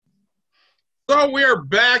So we are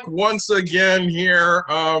back once again here,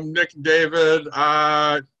 Nick and David.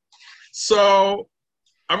 So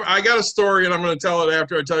I got a story, and I'm going to tell it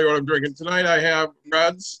after I tell you what I'm drinking. Tonight I have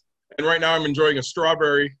Reds, and right now I'm enjoying a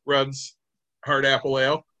strawberry Reds hard apple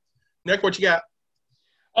ale. Nick, what you got?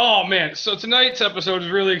 Oh man! So tonight's episode is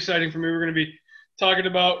really exciting for me. We're going to be talking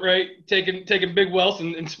about taking big wealth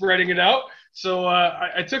and spreading it out. So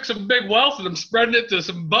I took some big wealth and I'm spreading it to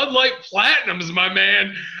some Bud Light Platinums, my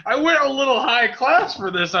man. I went a little high class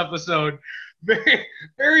for this episode.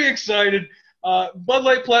 Very excited. Bud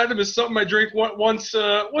Light Platinum is something I drink once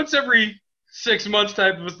every 6 months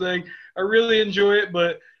type of a thing. I really enjoy it,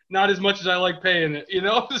 but not as much as I like paying it,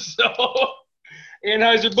 So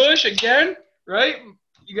Anheuser-Busch again, right?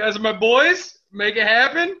 You guys are my boys. Make it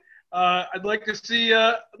happen. I'd like to see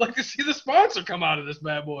the sponsor come out of this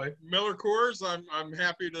bad boy. Miller Coors. I'm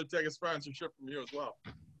happy to take a sponsorship from you as well.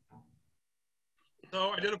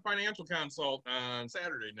 So I did a financial consult on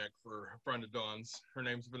Saturday, Nick, for a friend of Dawn's. Her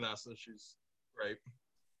name's Vanessa. She's great.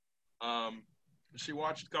 She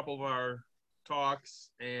watched a couple of our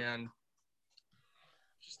talks and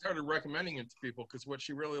she started recommending it to people because what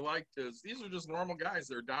she really liked is these are just normal guys.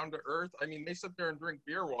 They're down to earth. I mean, they sit there and drink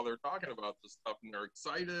beer while they're talking about this stuff, and they're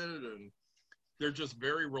excited, and they're just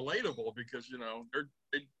very relatable because,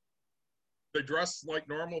 they dress like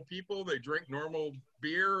normal people. They drink normal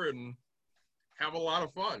beer and have a lot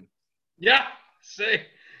of fun. Yeah, say.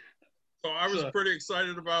 So I was pretty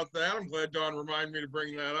excited about that. I'm glad Dawn reminded me to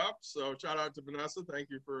bring that up. So shout out to Vanessa.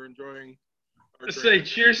 Thank you for enjoying our drink.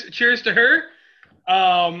 Say cheers to her.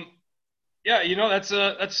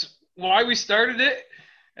 That's why we started it,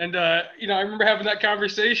 and I remember having that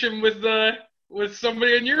conversation with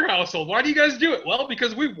somebody in your household. Why do you guys do it? Well,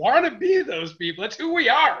 because we want to be those people. That's who we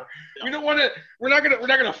are. Yeah. We don't want to. We're not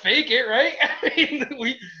gonna fake it, right? I mean,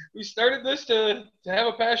 we started this to have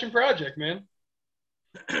a passion project, man.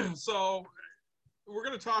 So we're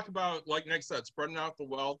going to talk about, like Nick said, spreading out the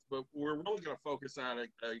wealth, but we're really going to focus on a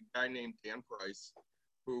guy named Dan Price,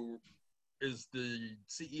 who is the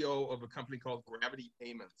CEO of a company called Gravity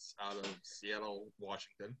Payments out of Seattle,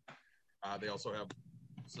 Washington. They also have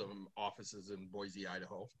some offices in Boise,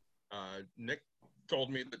 Idaho. Nick told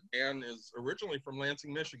me that Dan is originally from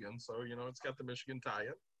Lansing, Michigan, so, it's got the Michigan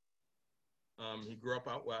tie-in. He grew up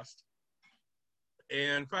out west.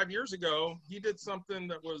 And 5 years ago, he did something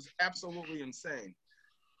that was absolutely insane.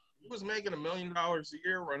 He was making $1 million a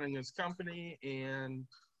year running his company, and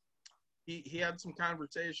he had some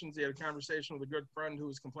conversations. He had a conversation with a good friend who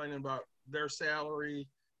was complaining about their salary,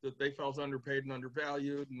 that they felt underpaid and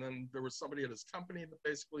undervalued. And then there was somebody at his company that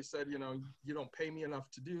basically said, you don't pay me enough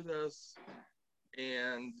to do this.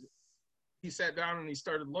 And he sat down and he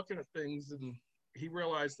started looking at things, and he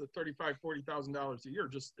realized that $35,000, $40,000 a year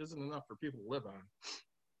just isn't enough for people to live on.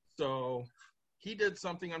 So he did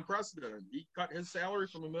something unprecedented. He cut his salary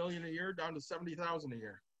from $1 million a year down to $70,000 a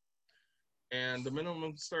year. And the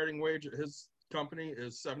minimum starting wage at his company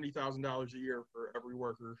is $70,000 a year for every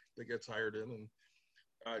worker that gets hired in.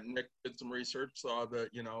 And Nick did some research, saw that,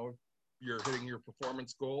 you're hitting your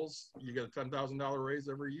performance goals, you get a $10,000 raise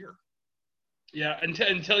every year. Yeah,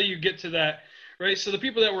 until you get to that, right? So the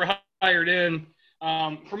people that were hired in,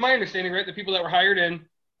 from my understanding, right, the people that were hired in,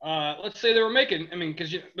 let's say they were making,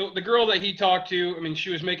 because the girl that he talked to, she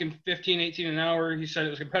was making $15, $18 an hour. He said it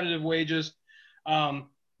was competitive wages.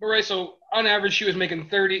 But right, so on average, she was making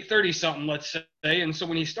 30 something, let's say. And so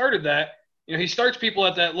when he started that, he starts people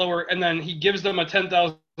at that lower, and then he gives them a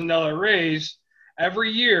 $10,000 raise every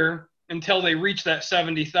year until they reach that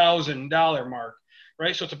 $70,000 mark,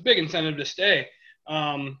 right? So it's a big incentive to stay,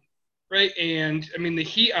 right? And the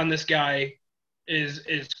heat on this guy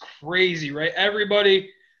is crazy, right? Everybody,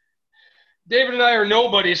 David and I are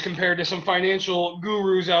nobodies compared to some financial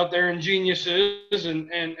gurus out there and geniuses, and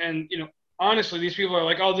honestly, these people are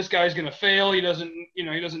like, oh, this guy's gonna fail. He doesn't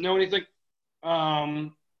know anything.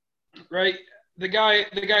 Right? The guy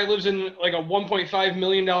lives in like a $1.5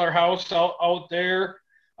 million house out there.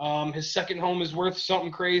 His second home is worth something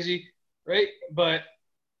crazy, right? But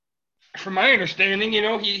from my understanding,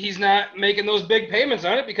 he's not making those big payments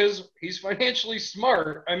on it because he's financially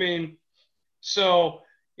smart. He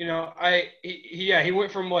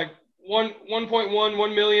went from like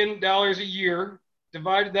 $1 million a year,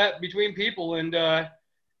 divided that between people, and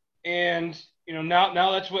now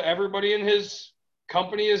that's what everybody in his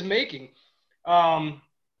company is making.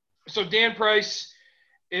 So Dan Price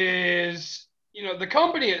is, the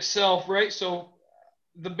company itself, right? So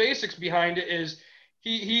the basics behind it is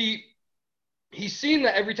he's seen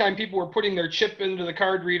that every time people were putting their chip into the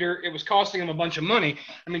card reader, it was costing them a bunch of money.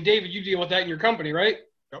 David, you deal with that in your company, right?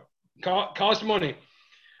 Yep. Cost money.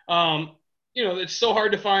 it's so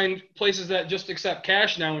hard to find places that just accept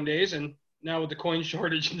cash nowadays, and now with the coin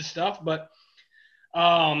shortage and stuff. But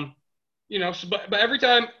but every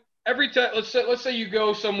time, let's say you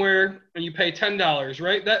go somewhere and you pay $10,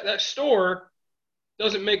 right? That store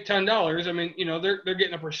doesn't make $10. I mean, they're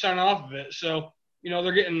getting a percent off of it, so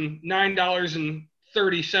they're getting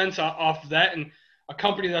 $9.30 off of that, and a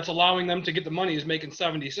company that's allowing them to get the money is making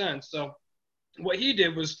 70 cents. So what he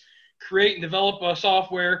did was create and develop a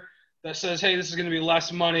software that says, hey, this is going to be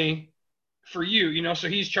less money for you, so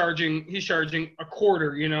he's charging a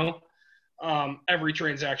quarter, every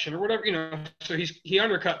transaction or whatever, so he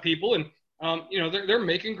undercut people, and they're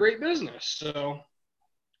making great business. So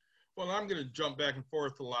well, I'm going to jump back and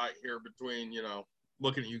forth a lot here between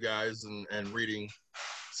looking at you guys and reading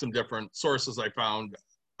some different sources I found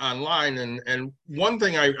online, and one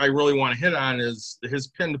thing I really want to hit on is his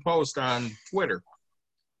pinned post on Twitter.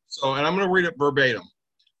 So, and I'm going to read it verbatim.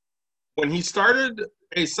 When he started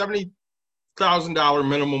a $70,000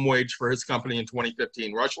 minimum wage for his company in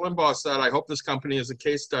 2015, Rush Limbaugh said, "I hope this company is a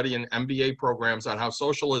case study in MBA programs on how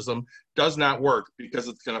socialism does not work because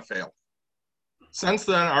it's going to fail." Since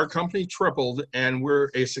then, our company tripled, and we're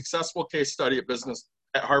a successful case study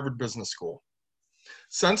at Harvard Business School.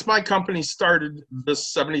 Since my company started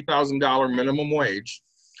this $70,000 minimum wage,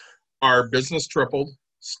 our business tripled,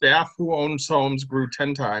 staff who owns homes grew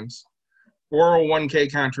 10 times,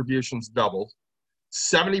 401k contributions doubled,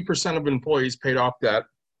 70% of employees paid off debt,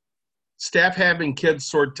 staff having kids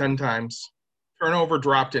soared 10 times, turnover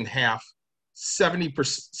dropped in half,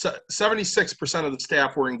 76% of the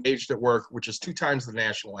staff were engaged at work, which is 2 times the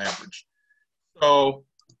national average. So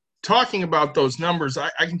talking about those numbers,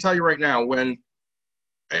 I can tell you right now, and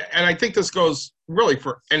I think this goes really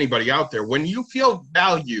for anybody out there, when you feel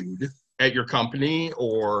valued at your company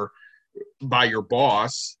or by your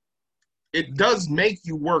boss, it does make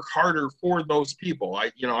you work harder for those people.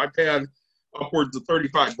 I've had upwards of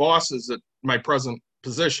 35 bosses at my present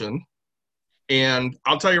position. And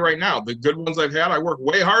I'll tell you right now, the good ones I've had, I work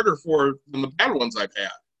way harder for than the bad ones I've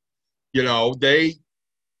had.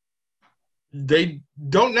 They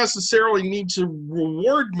don't necessarily need to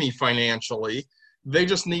reward me financially. They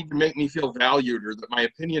just need to make me feel valued, or that my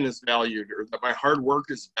opinion is valued, or that my hard work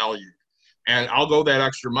is valued. And I'll go that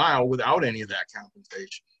extra mile without any of that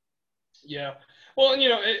compensation. Yeah. Well, and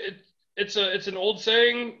it's an old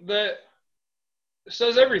saying that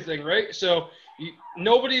says everything, right? So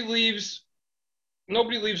nobody leaves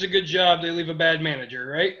a good job, they leave a bad manager,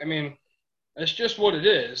 right? I mean, that's just what it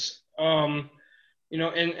is. And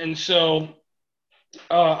so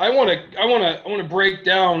I want to break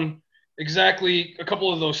down exactly a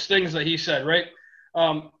couple of those things that he said, right?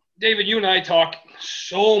 David, you and I talk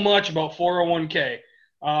so much about 401k.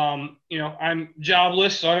 I'm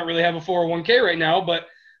jobless, so I don't really have a 401k right now, but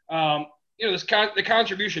the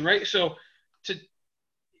contribution, right? So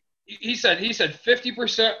he said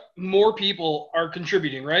 50% more people are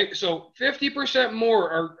contributing, right? So 50%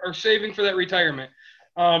 more are saving for that retirement.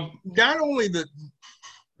 Not only that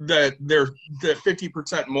they're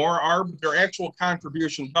 50% more are, but their actual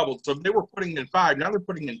contribution doubled. So if they were putting in 5, now they're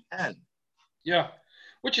putting in 10. Yeah,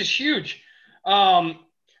 which is huge. All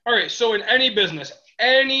right, so in any business,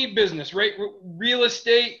 right? Real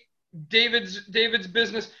estate, David's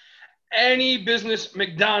business, any business,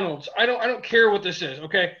 McDonald's. I don't care what this is,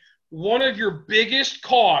 okay? One of your biggest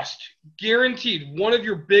costs, guaranteed, one of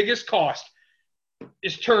your biggest costs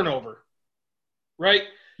is turnover, right?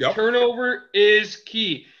 Yep. Turnover is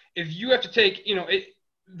key. If you have to take,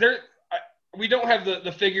 we don't have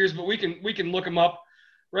the figures, but we can look them up,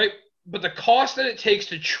 right? But the cost that it takes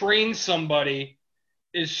to train somebody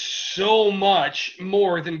is so much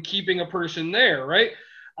more than keeping a person there, right?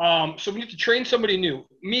 So we need to train somebody new.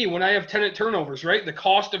 Me, when I have tenant turnovers, right? The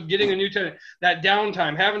cost of getting a new tenant, that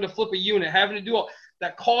downtime, having to flip a unit, having to do all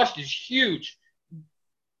that cost is huge.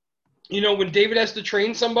 When David has to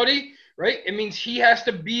train somebody, right? It means he has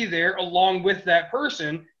to be there along with that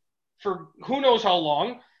person for who knows how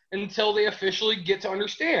long until they officially get to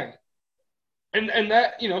understand. And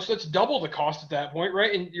that, so it's double the cost at that point,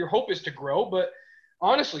 right? And your hope is to grow, but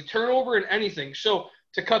honestly, turnover in anything. So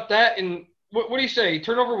to cut that in, what do you say?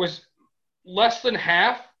 Turnover was less than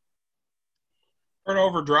half?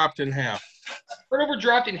 Turnover dropped in half. Turnover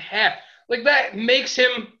dropped in half. Like, that makes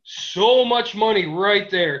him so much money right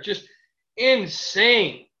there. Just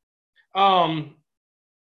insane. When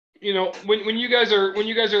you guys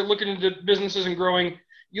are looking into businesses and growing,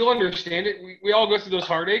 you'll understand it. We all go through those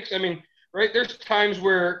heartaches. I mean, right? There's times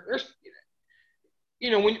where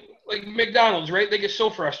when like McDonald's, right? They get so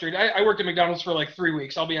frustrated. I worked at McDonald's for like 3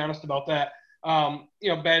 weeks. I'll be honest about that.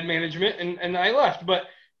 Bad management, and I left. But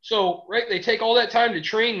So, right, they take all that time to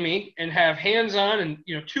train me and have hands-on and,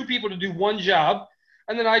 two people to do one job,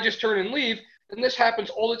 and then I just turn and leave. And this happens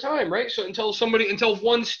all the time, right? So until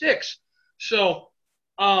one sticks. So,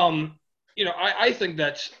 I think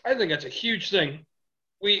that's a huge thing.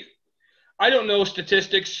 I don't know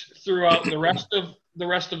statistics throughout the rest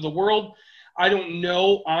of the world. I don't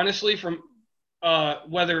know honestly from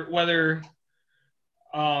whether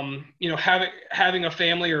having a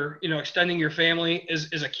family or extending your family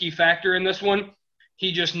is a key factor in this one.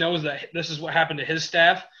 He just knows that this is what happened to his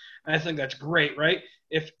staff, and I think that's great, right?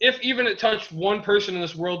 If even it touched one person in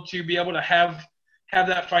this world to be able to have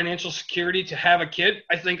that financial security to have a kid,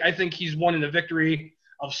 I think he's won in the victory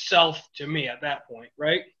of self to me at that point,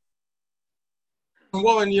 right?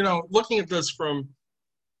 Well, and looking at this from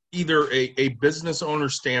either a business owner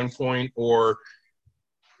standpoint, or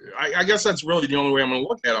I guess that's really the only way I'm going to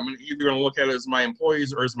look at it. I'm either going to look at it as my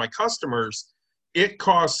employees or as my customers. It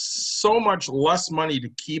costs so much less money to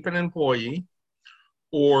keep an employee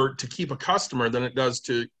or to keep a customer than it does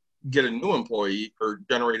to get a new employee or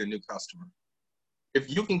generate a new customer. If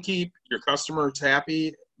you can keep your customers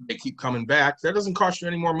happy, they keep coming back, that doesn't cost you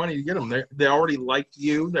any more money to get them. They already like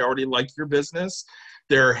you. They already like your business.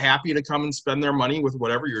 They're happy to come and spend their money with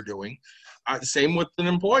whatever you're doing. Same with an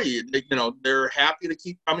employee. They're happy to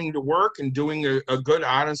keep coming to work and doing a good,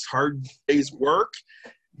 honest, hard day's work.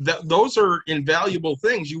 Those are invaluable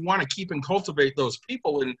things. You want to keep and cultivate those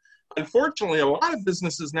people. And unfortunately, a lot of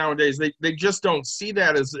businesses nowadays, they just don't see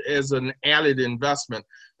that as an added investment.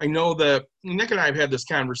 I know that Nick and I have had this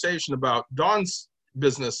conversation about Dawn's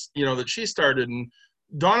business, that she started. And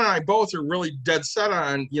Dawn and I both are really dead set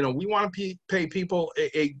on, we want to pay people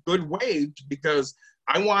a good wage, because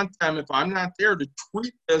I want them, if I'm not there, to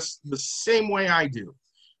treat this the same way I do.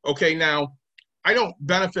 Okay, now, I don't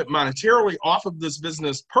benefit monetarily off of this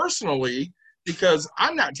business personally, because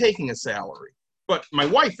I'm not taking a salary, but my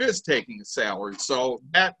wife is taking a salary. So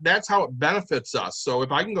that's how it benefits us. So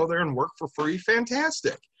if I can go there and work for free,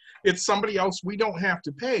 fantastic. It's somebody else we don't have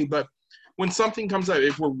to pay. But when something comes up,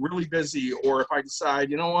 if we're really busy, or if I decide,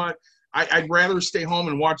 you know what, I'd rather stay home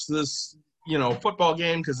and watch this football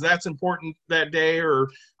game because that's important that day, or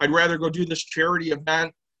I'd rather go do this charity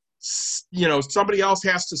event, somebody else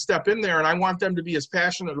has to step in there, and I want them to be as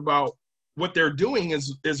passionate about what they're doing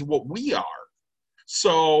as what we are.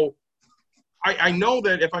 So I know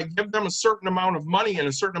that if I give them a certain amount of money and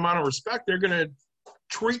a certain amount of respect, they're going to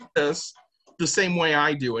treat this the same way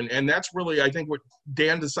I do. And that's really, I think, what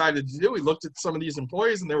Dan decided to do. He looked at some of these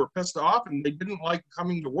employees and they were pissed off and they didn't like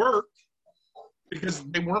coming to work because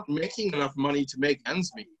they weren't making enough money to make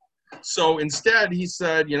ends meet. So instead, he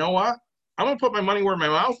said, you know what? I'm going to put my money where my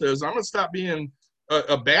mouth is. I'm going to stop being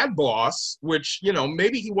a bad boss, which,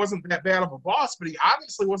 maybe he wasn't that bad of a boss, but he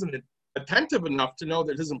obviously wasn't attentive enough to know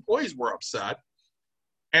that his employees were upset.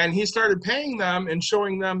 And he started paying them and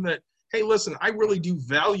showing them that, hey, listen, I really do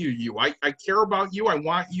value you. I care about you. I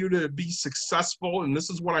want you to be successful, and this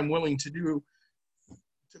is what I'm willing to do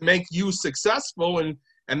to make you successful. And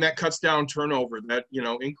that cuts down turnover. That,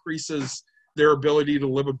 increases their ability to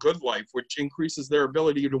live a good life, which increases their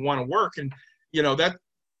ability to want to work. And,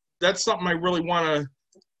 that's something I really want to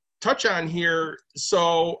touch on here.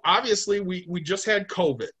 So obviously we just had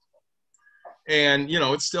COVID, and,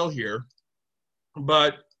 it's still here.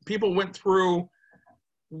 But people went through,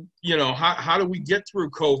 how do we get through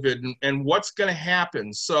COVID and what's going to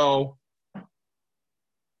happen? So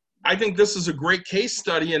I think this is a great case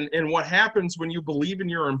study in what happens when you believe in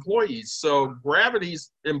your employees. So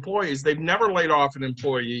Gravity's employees, they've never laid off an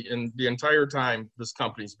employee in the entire time this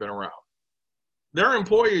company's been around. Their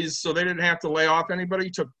employees, so they didn't have to lay off anybody,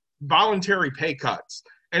 took voluntary pay cuts,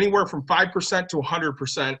 anywhere from 5% to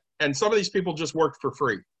 100%. And some of these people just worked for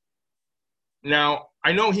free. Now,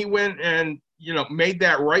 I know he went and, made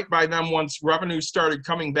that right by them once revenue started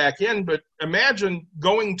coming back in, but imagine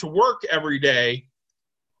going to work every day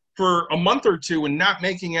for a month or two and not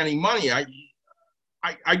making any money.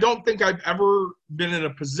 I don't think I've ever been in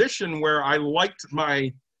a position where I liked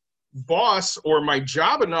my boss or my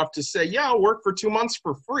job enough to say, yeah, I'll work for 2 months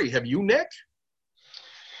for free. Have you, Nick?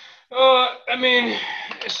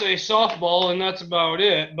 It's a softball and that's about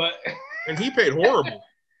it, but. And he paid horrible.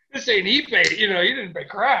 This ain't he paid, he didn't pay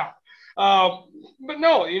crap. But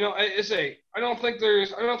no, I don't think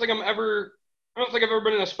I've ever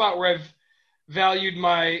been in a spot where I've valued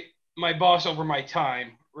my boss over my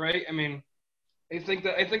time, right? I think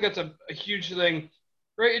that's a huge thing,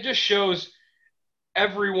 right? It just shows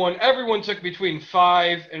everyone took between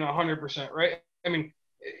 5 and 100%, right?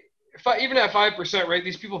 Even at 5%, right?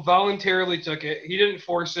 These people voluntarily took it. He didn't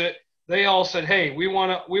force it. they all said, hey, we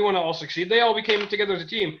want to all succeed. They all became together as a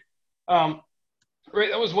team.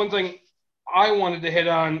 Right. That was one thing I wanted to hit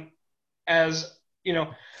on as,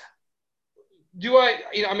 I'm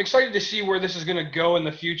excited to see where this is going to go in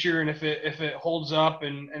the future and if it holds up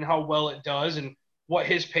and how well it does and what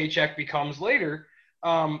his paycheck becomes later.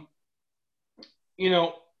 You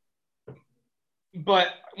know, but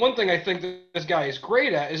one thing I think that this guy is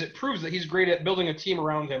great at is it proves that he's great at building a team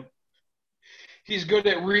around him. He's good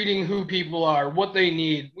at reading who people are, what they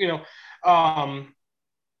need. I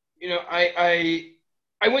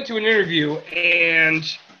went to an interview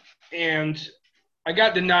and I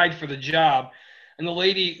got denied for the job. And the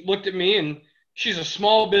lady looked at me, and she's a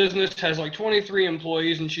small business, has like 23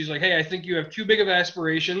 employees, and she's like, hey, I think you have too big of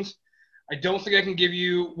aspirations. I don't think I can give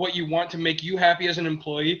you what you want to make you happy as an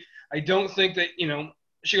employee. I don't think that,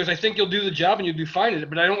 she goes, I think you'll do the job and you'll do fine at it,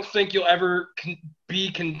 but I don't think you'll ever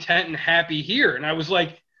be content and happy here. And I was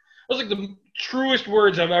like the truest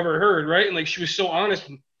words I've ever heard, right? And like she was so honest,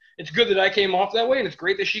 and it's good that I came off that way, and it's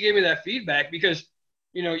great that she gave me that feedback because,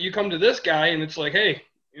 you come to this guy and it's like, hey,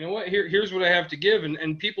 you know what, here's what I have to give,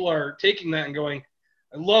 and people are taking that and going,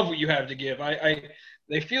 I love what you have to give.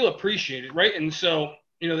 They feel appreciated, right? And so,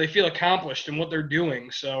 they feel accomplished in what they're doing.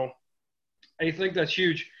 So I think that's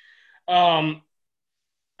huge. I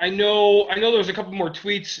know there's a couple more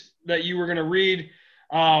tweets that you were going to read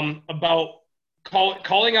about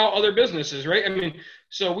calling out other businesses, right? I mean,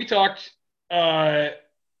 so we talked. What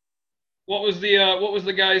was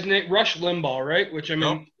the guy's name? Rush Limbaugh, right? Which I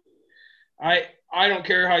mean, nope. I don't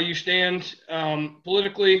care how you stand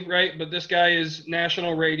politically, right? But this guy is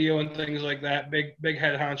national radio and things like that, big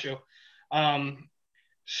head honcho.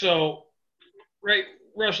 So, right.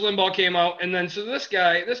 Rush Limbaugh came out, and then so this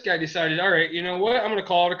guy decided, all right, you know what? I'm going to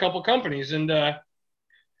call out a couple companies, and I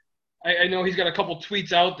know he's got a couple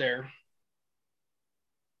tweets out there.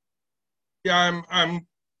 Yeah, I'm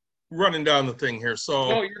running down the thing here. So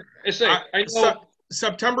no, I know.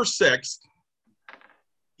 September 6th,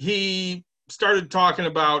 he started talking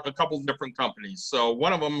about a couple different companies. So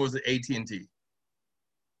one of them was AT&T.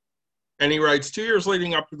 And he writes, 2 years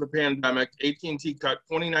leading up to the pandemic, AT&T cut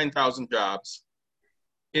 29,000 jobs.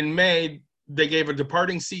 In May, they gave a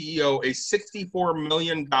departing CEO a $64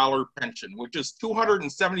 million pension, which is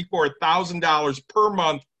 $274,000 per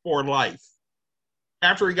month for life,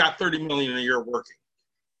 after he got $30 million a year working.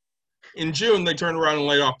 In June, they turned around and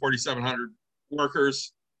laid off 4,700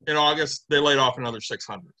 workers. In August, they laid off another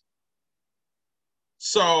 600.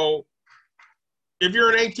 So if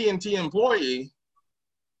you're an AT&T employee,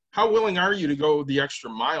 how willing are you to go the extra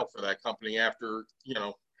mile for that company after,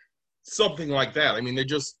 something like that? I mean, they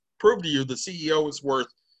just proved to you the CEO is worth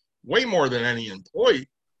way more than any employee.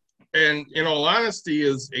 And in all honesty,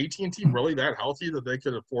 is AT&T really that healthy that they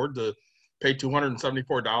could afford to pay $274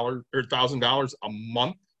 or $1,000 a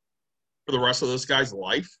month for the rest of this guy's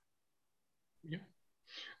life? Yeah.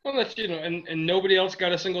 Well, that's, and nobody else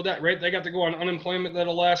got a single day, right? They got to go on unemployment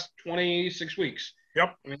that'll last 26 weeks.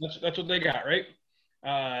 Yep. I mean, that's what they got, right?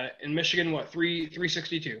 In Michigan, what,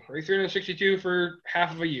 362, right? 362 for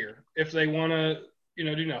half of a year if they want to,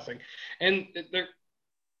 do nothing. And they're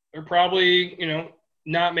probably,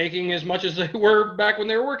 not making as much as they were back when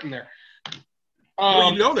they were working there.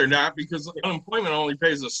 Well, they're not, because unemployment only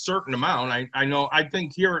pays a certain amount. I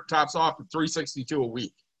think here it tops off at 362 a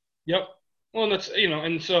week. Yep. Well, that's,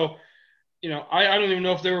 and so, I don't even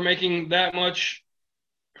know if they were making that much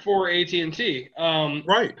for AT&T.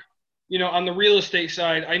 Right. On the real estate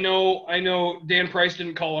side, I know Dan Price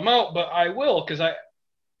didn't call him out, but I will, because I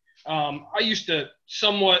used to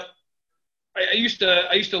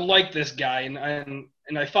like this guy and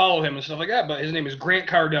I follow him and stuff like that. But his name is Grant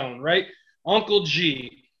Cardone, right? Uncle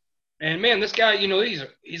G. And man, this guy,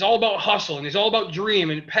 he's all about hustle, and he's all about dream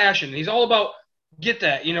and passion. And he's all about get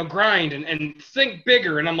that, grind and think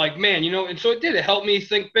bigger. And I'm like, man, and so it help me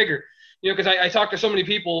think bigger, because I talk to so many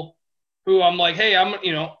people who I'm like, hey, I want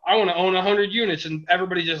to own 100 units, and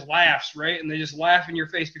everybody just laughs, right? And they just laugh in your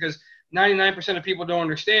face because 99% of people don't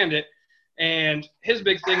understand it. And his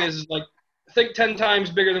big thing is like, think 10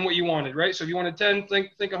 times bigger than what you wanted, right? So if you wanted 10,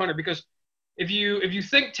 think 100, because if you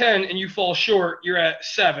think 10 and you fall short, you're at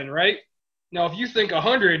 7, right? Now, if you think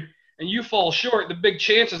 100 and you fall short, the big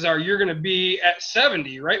chances are you're going to be at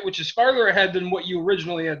 70, right? Which is farther ahead than what you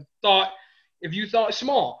originally had thought if you thought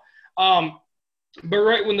small. But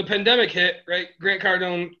right when the pandemic hit, right, Grant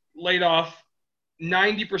Cardone laid off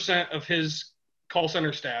 90% of his call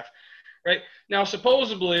center staff, right? Now,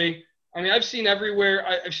 supposedly, I mean, I've seen everywhere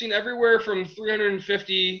from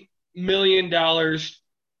 $350 million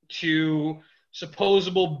to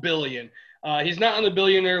supposable billion. He's not on the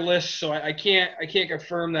billionaire list, so I can't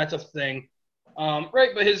confirm that's a thing. Right,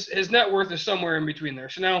 but his net worth is somewhere in between there.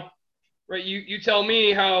 So now, right, you tell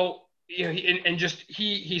me how,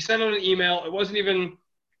 he sent out an email. It wasn't even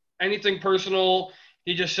anything personal.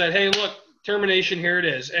 He just said, hey, look, termination, here it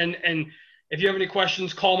is. And if you have any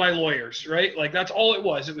questions, call my lawyers, right? Like, that's all it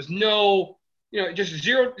was. It was no, just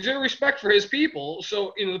zero respect for his people.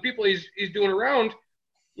 So, the people he's doing around,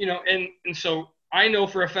 and so I know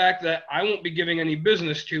for a fact that I won't be giving any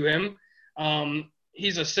business to him.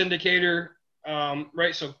 He's a syndicator,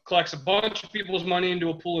 right? So collects a bunch of people's money into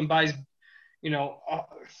a pool and buys, a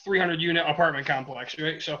 300-unit apartment complex,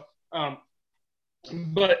 right? So, but,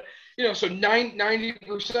 so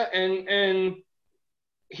 90%, and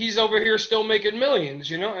he's over here still making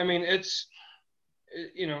millions, I mean, it's,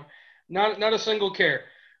 not a single care,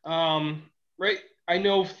 right? I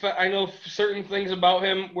know certain things about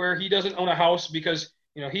him where he doesn't own a house because,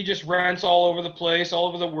 he just rents all over the place, all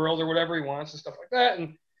over the world, or whatever he wants and stuff like that, and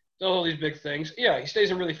does all these big things. Yeah, he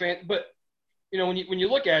stays in really fancy, but when you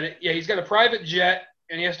look at it, yeah, he's got a private jet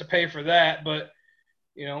and he has to pay for that, but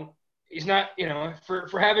he's not,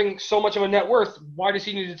 for having so much of a net worth, why does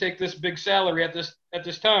he need to take this big salary at this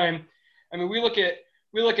time? I mean, we look at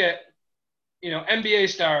NBA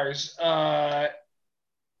stars,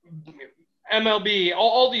 MLB,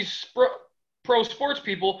 all these pro sports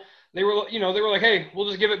people. They were like, hey, we'll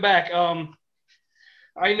just give it back.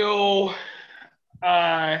 I know.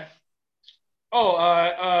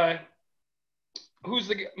 Who's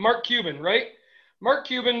the Mark Cuban, right? Mark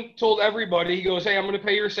Cuban told everybody, he goes, hey, I'm going to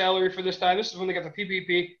pay your salary for this time. This is when they got the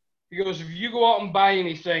PPP. He goes, if you go out and buy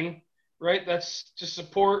anything, right, that's to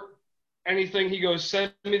support anything, he goes,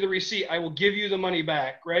 send me the receipt. I will give you the money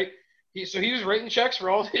back, right? So he was writing checks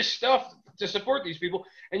for all this stuff to support these people.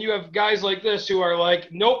 And you have guys like this who are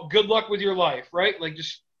like, nope, good luck with your life, right? Like,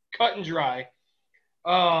 just cut and dry.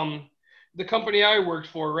 The company I worked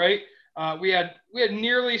for, right, we had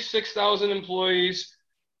nearly 6,000 employees.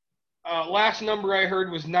 Last number I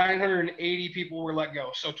heard was 980 people were let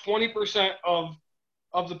go. So 20%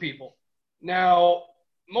 of the people. Now,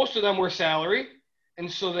 most of them were salary. And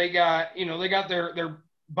so they got their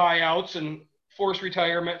buyouts and forced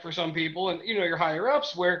retirement for some people. And, your higher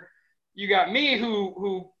ups, where you got me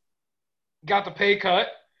who got the pay cut,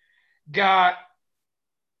 got,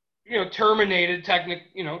 terminated,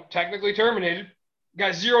 technically terminated,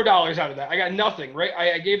 got $0 out of that. I got nothing, right?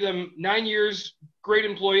 I gave them 9 years, great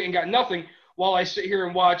employee, and got nothing, while I sit here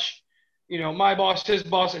and watch, my boss,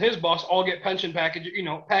 and his boss all get pension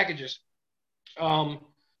packages. I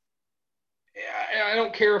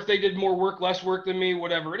don't care if they did more work, less work than me,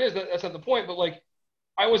 whatever it is. That's not the point. But, like,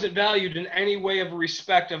 I wasn't valued in any way of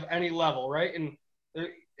respect of any level, right? And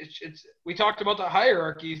we talked about the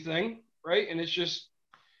hierarchy thing, right? And it's just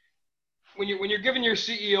when you're giving your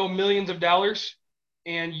CEO millions of dollars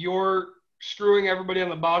and you're screwing everybody on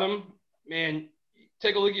the bottom, man,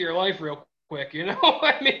 take a look at your life real quick,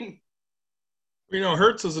 I mean.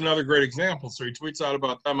 Hertz is another great example. So he tweets out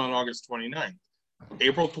about them on August 29th.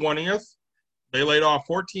 April 20th, they laid off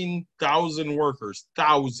 14,000 workers,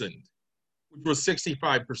 which was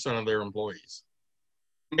 65% of their employees.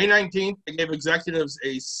 May 19th, they gave executives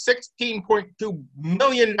a $16.2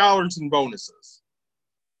 million in bonuses.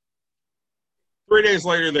 3 days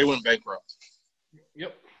later, they went bankrupt.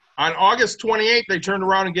 Yep. On August 28th, they turned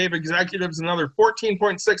around and gave executives another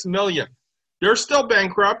 $14.6 million. They're still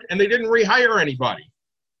bankrupt, and they didn't rehire anybody.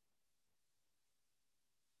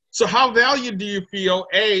 So how valued do you feel,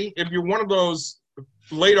 A, if you're one of those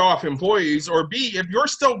laid off employees, or B, if you're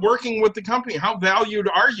still working with the company, how valued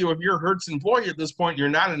are you if you're a Hertz employee at this point? You're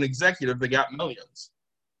not an executive that got millions.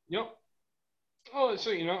 Yep. Oh,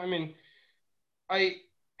 so, I mean, and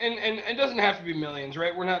it doesn't have to be millions,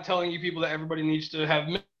 right? We're not telling you people that everybody needs to have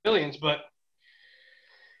millions, but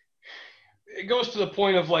it goes to the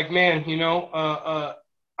point of, like, man,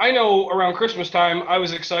 I know around Christmas time, I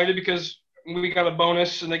was excited because we got a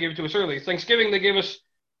bonus and they gave it to us early. Thanksgiving, they gave us,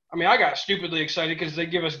 I got stupidly excited because they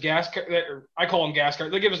give us or I call them gas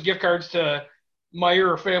cards. They give us gift cards to Meijer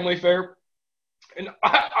or Family Fare. And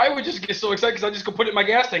I would just get so excited because I just go put it in my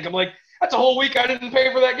gas tank. I'm like, that's a whole week I didn't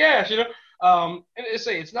pay for that gas, And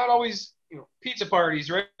it's not always, pizza parties,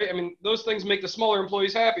 right? I mean, those things make the smaller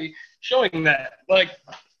employees happy, showing that. Like,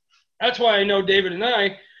 that's why I know David and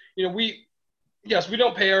I, we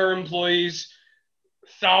don't pay our employees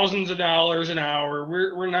thousands of dollars an hour.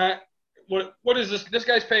 We're not, what is this? This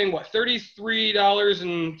guy's paying what,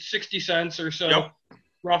 $33.60 or so, yep,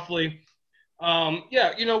 roughly.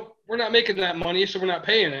 We're not making that money, so we're not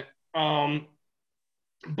paying it.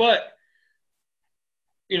 But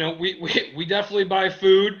we definitely buy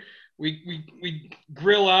food. we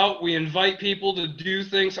grill out, we invite people to do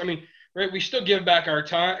things. I mean, right? We still give back our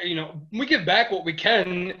time. You know, we give back what we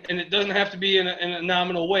can, and it doesn't have to be in a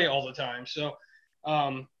nominal way all the time. So,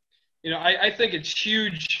 you know, I think it's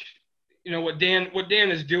huge. You know what Dan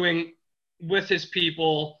is doing with his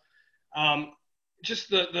people. Just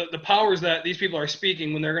the powers that these people are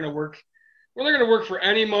speaking when they're going to work. When they're going to work for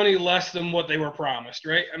any money less than what they were promised,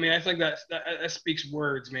 right? I mean, I think that speaks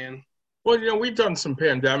words, man. Well, you know, we've done some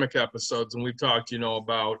pandemic episodes, and we've talked, you know,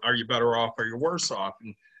 about are you better off or you're worse off,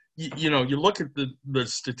 and you know, you look at the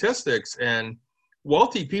statistics, and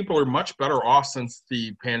wealthy people are much better off since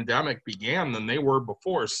the pandemic began than they were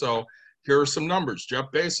before. So here are some numbers.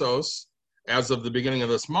 Jeff Bezos, as of the beginning of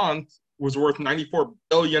this month, was worth $94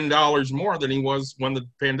 billion more than he was when the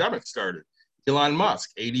pandemic started. Elon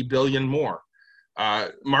Musk, 80 billion more.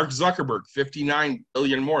 Mark Zuckerberg, 59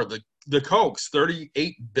 billion more. The Kochs,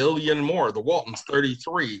 38 billion more. The Waltons,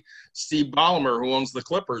 33. Steve Ballmer, who owns the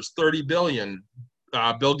Clippers, 30 billion.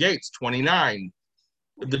 Bill Gates, 29.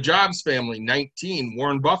 The Jobs family, 19.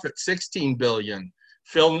 Warren Buffett, 16 billion.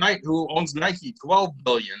 Phil Knight, who owns Nike, 12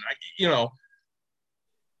 billion. You know,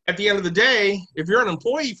 at the end of the day, if you're an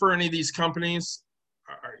employee for any of these companies,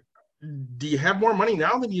 do you have more money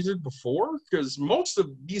now than you did before? Because most of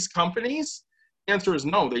these companies, the answer is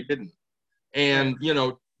no, they didn't. And, you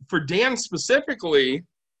know, for Dan specifically,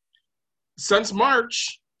 since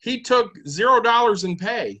March, he took $0 in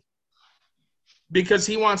pay because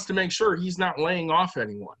he wants to make sure he's not laying off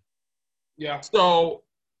anyone. Yeah. So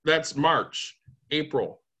that's March,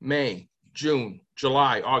 April, May, June,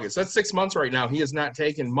 July, August. That's 6 months right now. He has not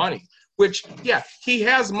taken money. Which, yeah, he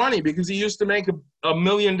has money because he used to make $1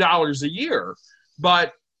 million a year.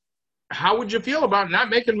 But how would you feel about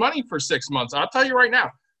not making money for 6 months? I'll tell you right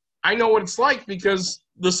now, I know what it's like because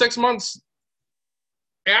the 6 months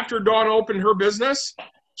after Dawn opened her business,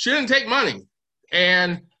 she didn't take money.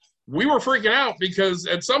 And we were freaking out because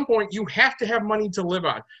at some point you have to have money to live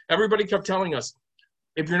on. Everybody kept telling us,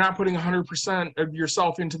 if you're not putting 100% of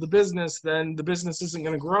yourself into the business, then the business isn't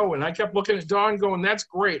going to grow. And I kept looking at Dawn going, that's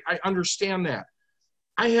great. I understand that.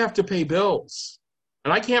 I have to pay bills.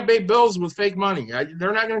 And I can't pay bills with fake money.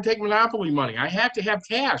 They're not going to take monopoly money. I have to have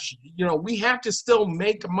cash. You know, we have to still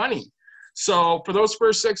make money. So for those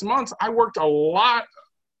first 6 months, I worked a lot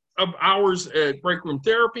of hours at Break Room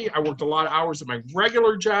Therapy. I worked a lot of hours at my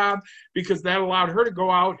regular job because that allowed her to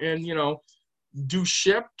go out and, you know, do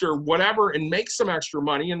shift or whatever and make some extra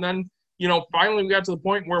money. And then, you know, finally we got to the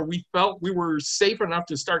point where we felt we were safe enough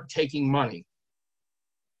to start taking money.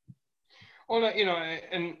 Well, you know,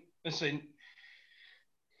 and let's say,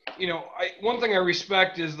 you know, one thing I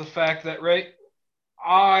respect is the fact that, right,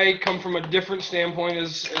 I come from a different standpoint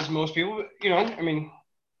as most people, you know, I mean,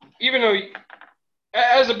 even though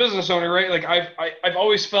as a business owner, right, like I've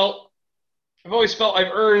always felt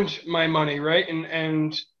I've earned my money, right?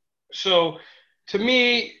 And so for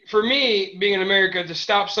me, being in America, to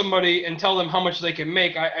stop somebody and tell them how much they can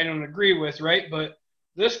make, I don't agree with, right? But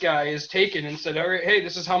this guy is taken and said, all right, hey,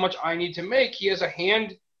 this is how much I need to make. He has a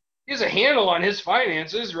handle on his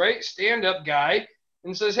finances, right? Stand-up guy,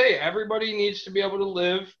 and says, hey, everybody needs to be able to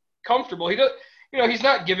live comfortable. He does, you know, he's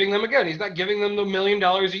not giving them the $1 million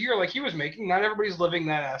a year like he was making. Not everybody's living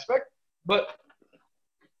that aspect, but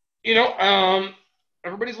you know,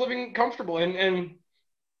 everybody's living comfortable, and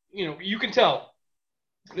you know, you can tell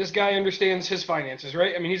this guy understands his finances,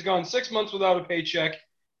 right? I mean, he's gone 6 months without a paycheck.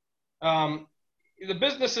 The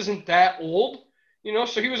business isn't that old, you know,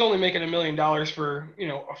 so he was only making $1 million for, you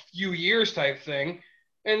know, a few years type thing.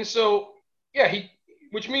 And so, yeah,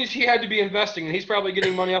 which means he had to be investing, and he's probably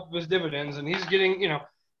getting money off of his dividends, and he's getting, you know,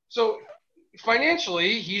 so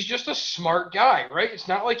financially, he's just a smart guy, right? It's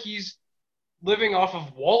not like he's living off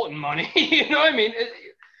of Walton money, you know what I mean?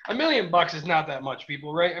 $1 million is not that much,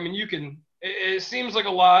 people, right? I mean, it seems like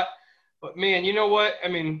a lot, but man, you know what? I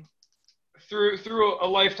mean, through a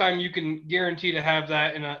lifetime, you can guarantee to have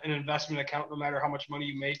that in an investment account, no matter how much money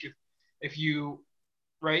you make, if you're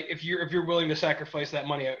willing to sacrifice that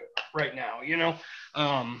money right now, you know,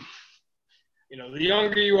 you know, the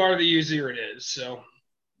younger you are, the easier it is. So,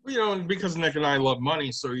 you know, because Nick and I love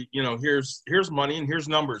money, so, you know, here's money and here's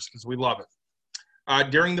numbers because we love it.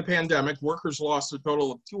 During the pandemic, workers lost a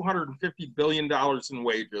total of $250 billion in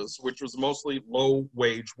wages, which was mostly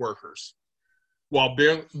low-wage workers, while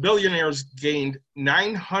billionaires gained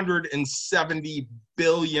 $970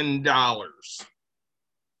 billion.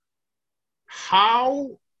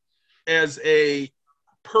 How, as a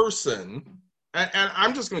person, and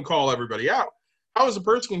I'm just going to call everybody out, how as a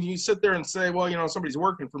person can you sit there and say, well, you know, somebody's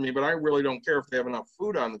working for me, but I really don't care if they have enough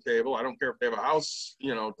food on the table. I don't care if they have a house,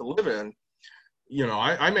 you know, to live in.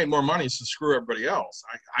 I make more money, so screw everybody else.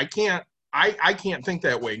 I can't think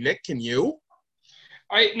that way. Nick, can you?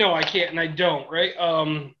 No, I can't, and I don't. Right?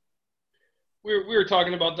 We were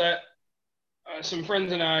talking about that, some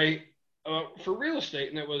friends and I, for real estate,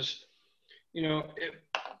 and it was,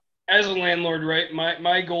 as a landlord, right?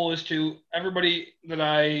 My goal is to everybody that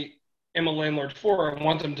I am a landlord for, I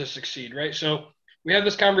want them to succeed, right? So we had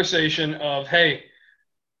this conversation of, hey,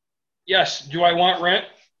 yes, do I want rent?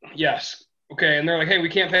 Yes. Okay, and they're like, hey, we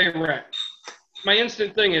can't pay rent. My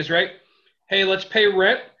instant thing is, right? Hey, let's pay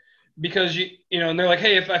rent because and they're like,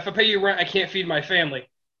 hey, if I pay you rent, I can't feed my family.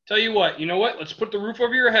 Tell you what, let's put the roof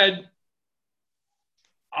over your head.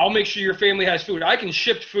 I'll make sure your family has food. I can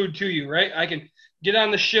ship food to you, right? I can get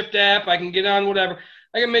on the Shipt app. I can get on whatever.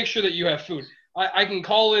 I can make sure that you have food. I can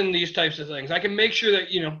call in these types of things. I can make sure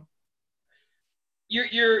that,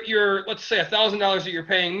 your let's say $1,000 that you're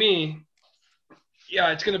paying me.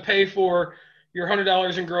 Yeah, it's going to pay for your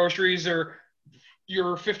 $100 in groceries or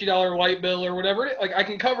your $50 light bill or whatever. Like I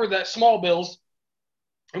can cover that small bills,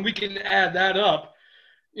 and we can add that up,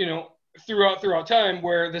 throughout time,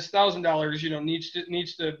 where this $1,000,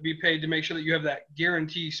 needs to be paid to make sure that you have that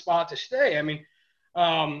guarantee spot to stay. I mean,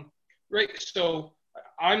 right. So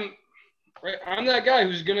I'm that guy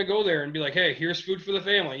who's going to go there and be like, hey, here's food for the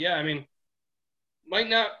family. Yeah. I mean, might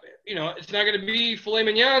not, it's not going to be filet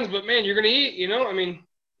mignons, but man, you're going to eat, I mean,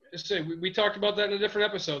 just say we talked about that in a different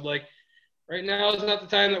episode. Like right now is not the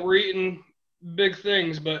time that we're eating big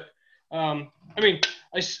things, but, I mean,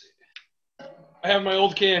 I have my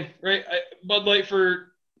old can, right? Bud Light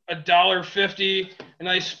for $1.50, and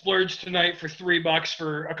I splurged tonight for $3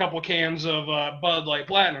 for a couple cans of Bud Light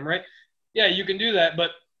Platinum, right? Yeah, you can do that,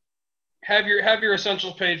 but have your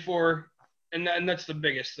essentials paid for, and that's the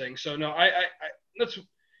biggest thing. So no,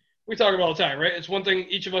 we talk about all the time, right? It's one thing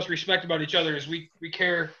each of us respect about each other is we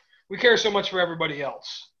care so much for everybody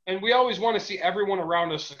else, and we always want to see everyone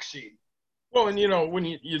around us succeed. Well, and when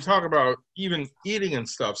you talk about even eating and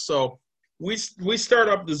stuff, so we start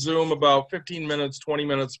up the Zoom about 15 minutes, 20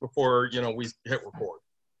 minutes before we hit record.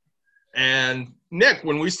 And Nick,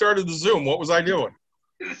 when we started the Zoom, what was I doing?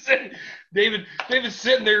 David's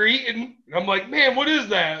sitting there eating. I'm like, man, what is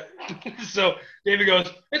that? So David goes,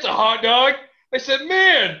 it's a hot dog. I said,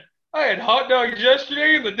 man, I had hot dogs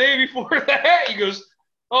yesterday and the day before that. He goes,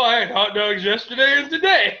 oh, I had hot dogs yesterday and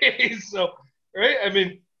today. So, right? I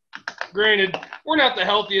mean, granted, we're not the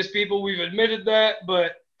healthiest people. We've admitted that,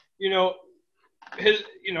 but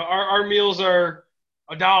our meals are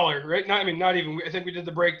 $1, right? Not even. I think we did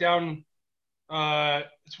the breakdown.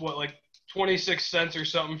 It's what, like 26 cents or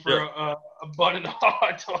something for a bun and a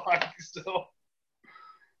hot dog. So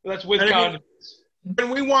that's with condiments.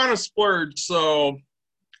 And we want to splurge. So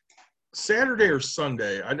Saturday or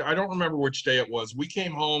Sunday, I don't remember which day it was. We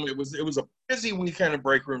came home. It was a busy weekend of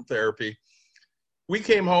break room therapy. We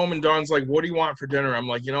came home and Dawn's like, what do you want for dinner? I'm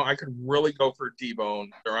like, I could really go for a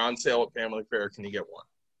T-bone. They're on sale at Family Fare. Can you get one?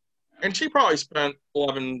 And she probably spent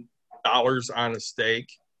 $11 on a steak.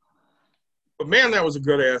 But man, that was a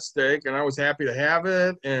good ass steak, and I was happy to have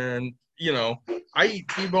it. And I eat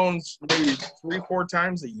T-bones maybe 3-4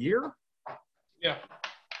 times a year. Yeah.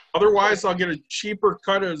 Otherwise, I'll get a cheaper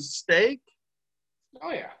cut of steak.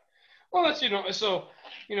 Oh yeah. Well, that's so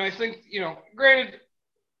I think granted,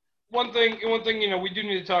 one thing we do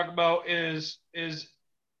need to talk about is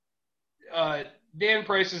Dan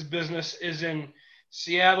Price's business is in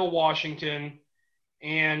Seattle, Washington,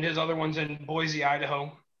 and his other one's in Boise,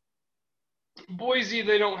 Idaho. Boise,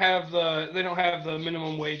 they don't have the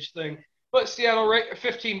minimum wage thing, but Seattle, right,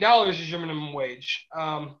 $15 is your minimum wage.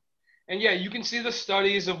 And yeah, you can see the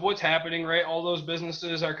studies of what's happening, right? All those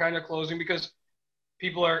businesses are kind of closing because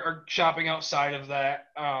people are shopping outside of that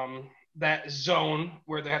that zone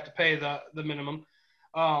where they have to pay the minimum.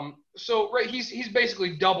 So right, he's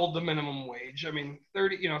basically doubled the minimum wage. I mean,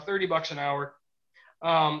 $30 an hour.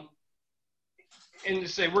 And to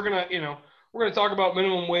say we're gonna talk about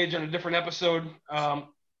minimum wage on a different episode.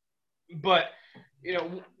 But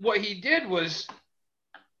what he did was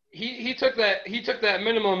he took that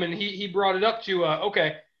minimum and he brought it up to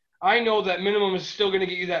okay, I know that minimum is still going to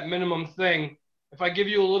get you that minimum thing. If I give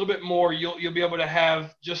you a little bit more, you'll be able to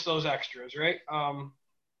have just those extras, right?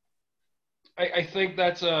 I think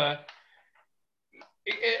that's it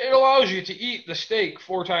allows you to eat the steak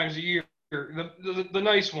 4 times a year, the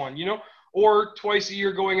nice one, or twice a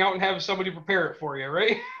year going out and have somebody prepare it for you,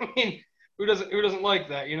 right? I mean, who doesn't like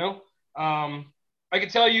that, I can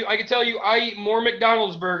tell you I eat more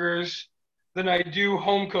McDonald's burgers than I do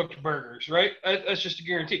home-cooked burgers, right? That's just a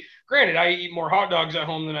guarantee. Granted, I eat more hot dogs at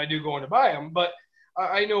home than I do going to buy them, but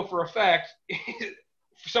I know for a fact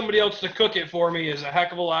for somebody else to cook it for me is a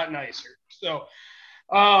heck of a lot nicer. So,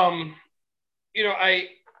 you know, I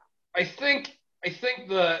think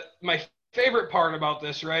my favorite part about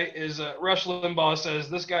this, right, is Rush Limbaugh says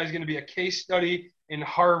this guy's going to be a case study in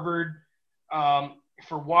Harvard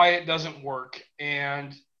for why it doesn't work,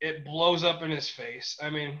 and it blows up in his face. I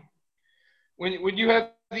mean, when you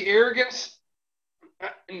have the arrogance,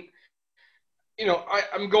 and you know,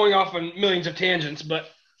 I'm going off on millions of tangents, but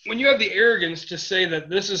when you have the arrogance to say that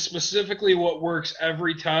this is specifically what works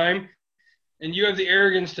every time, and you have the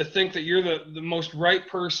arrogance to think that you're the most right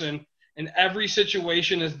person and every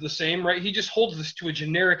situation is the same, right? He just holds this to a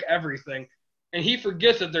generic everything. And he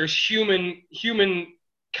forgets that there's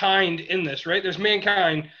humankind in this, right? There's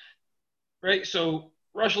mankind, right? So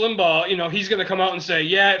Rush Limbaugh, you know, he's going to come out and say,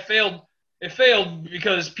 yeah, it failed. It failed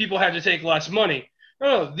because people had to take less money.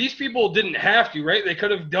 No, these people didn't have to, right? They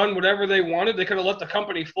could have done whatever they wanted. They could have let the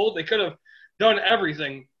company fold. They could have done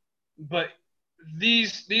everything. But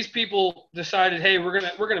these people decided, hey, we're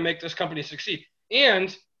gonna make this company succeed.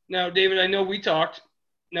 And now, David, I know we talked.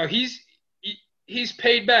 Now he's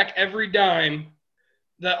paid back every dime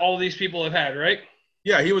that all these people have had, right?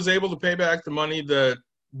 Yeah, he was able to pay back the money that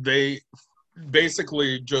they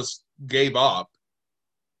basically just gave up.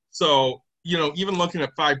 So, you know, even looking at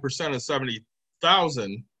 5% of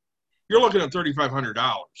 70,000, you're looking at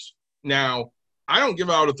 $3,500. Now, I don't give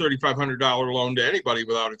out a $3,500 loan to anybody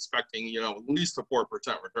without expecting, you know, at least a 4%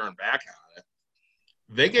 return back on it.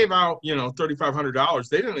 They gave out, you know, $3,500.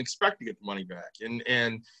 They didn't expect to get the money back.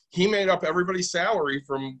 And he made up everybody's salary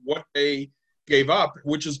from what they gave up,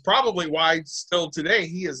 which is probably why still today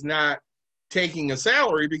he is not taking a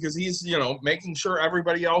salary, because he's, you know, making sure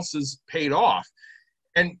everybody else is paid off.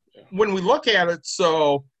 And when we look at it,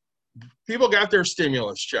 so people got their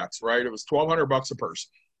stimulus checks, right? It was $1,200 a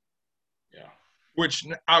person. Yeah. Which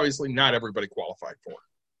obviously not everybody qualified for.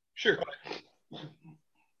 Sure.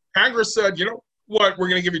 Congress said, you know what, we're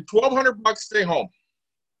going to give you $1,200, stay home.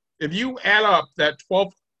 If you add up that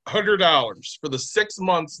 $1,200 for the 6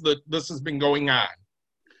 months that this has been going on,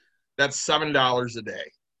 that's $7 a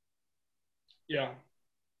day. Yeah.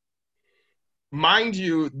 Mind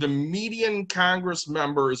you, the median Congress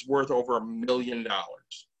member is worth over $1 million.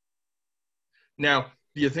 Now,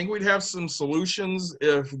 do you think we'd have some solutions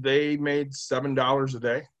if they made $7 a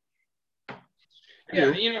day?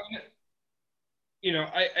 Yeah, you know,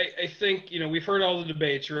 I think, you know, we've heard all the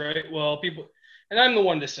debates, right? Well, people, and I'm the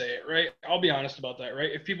one to say it, right? I'll be honest about that,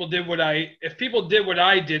 right? If people did what I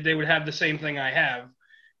did, they would have the same thing I have,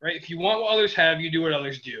 right? If you want what others have, you do what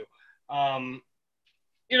others do.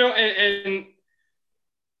 You know, and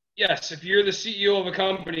yes, if you're the CEO of a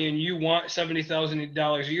company and you want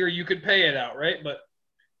 $70,000 a year, you could pay it out, right? But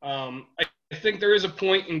I think there is a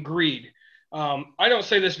point in greed. I don't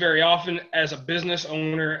say this very often as a business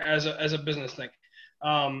owner, as a business thing.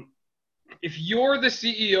 If you're the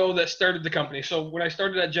CEO that started the company, so when I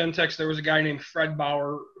started at Gentex, there was a guy named Fred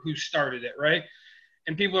Bauer who started it, right?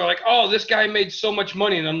 And people are like, oh, this guy made so much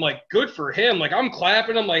money. And I'm like, good for him. Like, I'm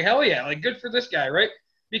clapping. I'm like, hell yeah, like, good for this guy, right?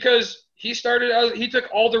 Because he took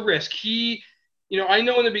all the risk. You know, I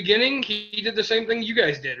know in the beginning, he did the same thing you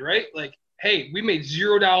guys did, right? Like, hey, we made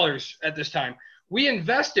 $0 at this time. We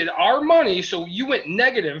invested our money, so you went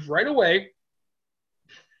negative right away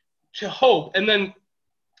to hope, and then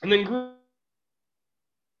grew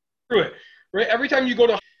it, right? Every time you go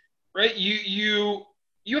to, right, you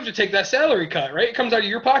have to take that salary cut, right? It comes out of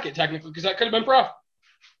your pocket technically, because that could have been profit.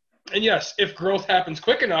 And yes, if growth happens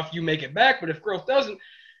quick enough, you make it back, but if growth doesn't,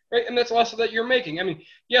 right, and that's less that you're making. I mean,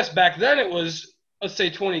 yes, back then it was, let's say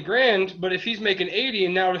 20 grand, but if he's making 80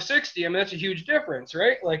 and now to 60, I mean, that's a huge difference,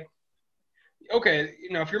 right? Like, okay,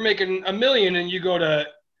 you know, if you're making $1 million and you go to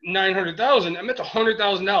 900,000, I mean, that's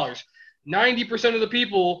 $100,000. 90% of the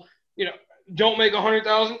people, you know, don't make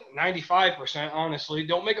 100,000. 95%, honestly,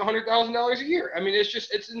 don't make $100,000 a year. I mean,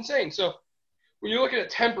 it's insane. So when you're looking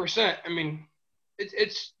at 10%, I mean,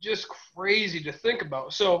 it's just crazy to think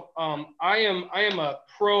about. So I am a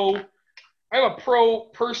pro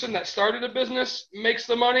person that started a business, makes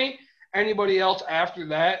the money. Anybody else after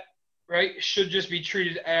that, right, should just be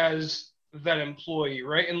treated as that employee,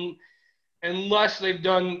 right? And unless they've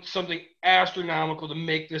done something astronomical to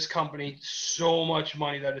make this company so much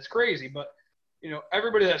money that it's crazy. But, you know,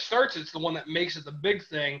 everybody that starts it's the one that makes it the big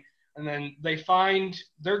thing. And then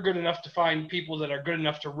they're good enough to find people that are good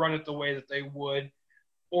enough to run it the way that they would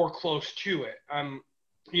or close to it.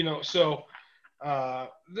 You know, so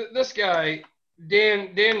this guy,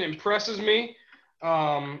 Dan impresses me.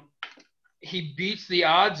 He beats the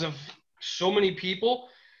odds of so many people.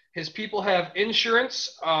 His people have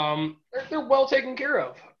insurance. They're well taken care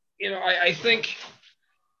of. You know, I think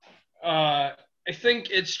I think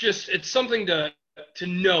it's something to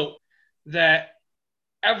note that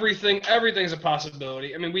everything's a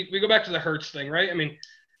possibility. I mean, we go back to the Hertz thing, right? I mean,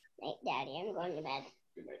 Night, Daddy. I'm going to bed.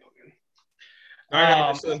 good night,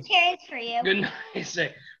 Logan. This chair is for you. Good night.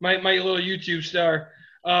 Say my little YouTube star.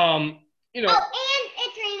 You know. Oh, and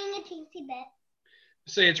it's raining a teensy bit.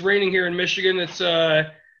 Say it's raining here in Michigan. It's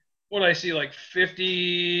what I see, like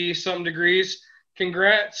 50 something degrees.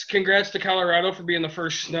 Congrats to Colorado for being the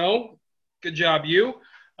first snow. Good job, you.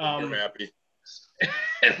 I'm happy.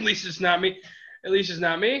 At least it's not me.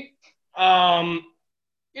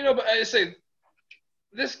 You know, but I say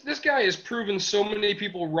this guy has proven so many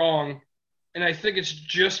people wrong, and I think it's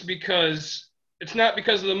just because it's not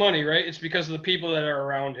because of the money, right? It's because of the people that are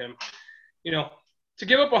around him. You know, to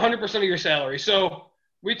give up 100% of your salary. So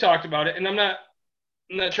we talked about it, and I'm not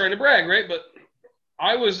trying to brag, right? But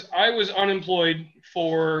I was unemployed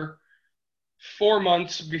for 4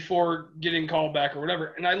 months before getting called back or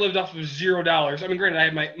whatever, and I lived off of $0. I mean, granted, I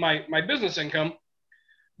had my business income,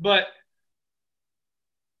 but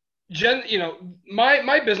you know,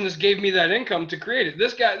 my business gave me that income to create it.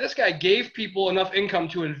 This guy gave people enough income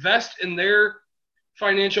to invest in their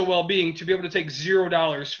financial well-being to be able to take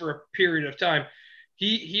 $0 for a period of time.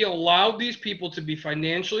 He allowed these people to be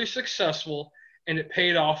financially successful, and it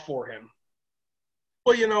paid off for him.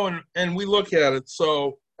 Well, you know, and we look at it.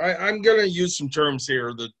 So I'm going to use some terms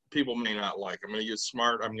here that people may not like. I'm going to use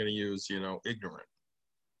smart. I'm going to use, you know, ignorant.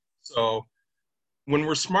 So when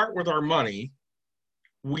we're smart with our money,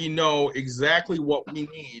 we know exactly what we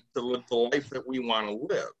need to live the life that we want to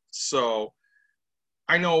live. So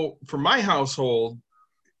I know for my household,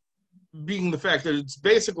 being the fact that it's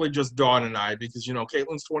basically just Dawn and I, because, you know,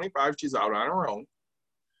 Caitlin's 25, she's out on her own.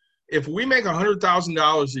 If we make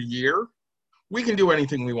 $100,000 a year, we can do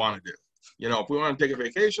anything we want to do. You know, if we want to take a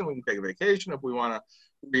vacation, we can take a vacation. If we want to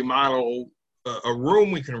remodel a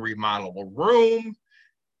room, we can remodel a room.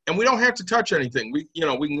 And we don't have to touch anything. We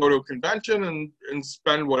can go to a convention and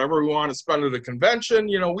spend whatever we want to spend at a convention.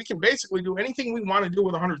 You know, we can basically do anything we want to do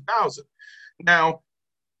with $100,000. Now,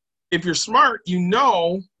 if you're smart, you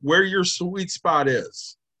know where your sweet spot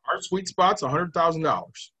is. Our sweet spot's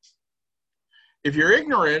 $100,000. If you're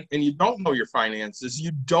ignorant and you don't know your finances,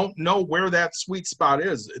 you don't know where that sweet spot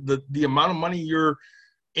is, the amount of money you're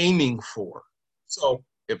aiming for. So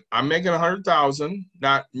if I'm making $100,000,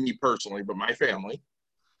 not me personally, but my family,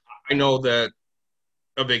 I know that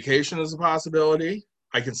a vacation is a possibility.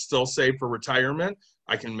 I can still save for retirement.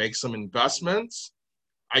 I can make some investments.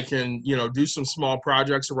 I can, you know, do some small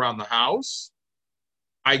projects around the house.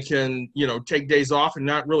 I can, you know, take days off and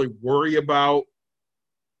not really worry about,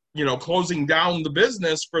 you know, closing down the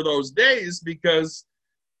business for those days, because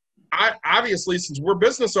obviously, since we're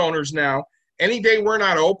business owners now, any day we're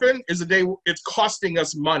not open is a day it's costing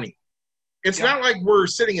us money. It's not like we're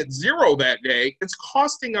sitting at zero that day. It's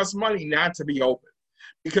costing us money not to be open,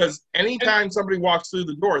 because anytime somebody walks through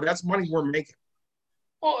the door, that's money we're making.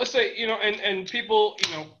 Well, let's say, you know, and people,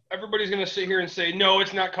 you know, everybody's going to sit here and say, no,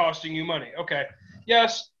 it's not costing you money. Okay.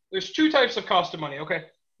 Yes, there's two types of cost of money. Okay.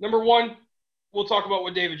 Number one, we'll talk about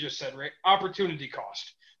what David just said, right? Opportunity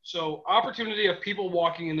cost. So opportunity of people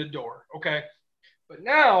walking in the door. Okay. But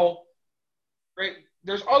now, right,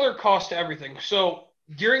 there's other costs to everything. So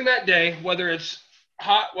during that day, whether it's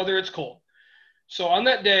hot, whether it's cold. So on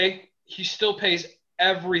that day, he still pays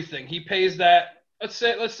everything. He pays that, let's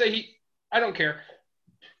say I don't care,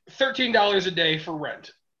 $13 a day for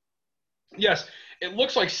rent. Yes, it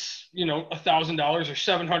looks like, you know, $1,000 or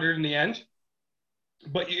 $700 in the end.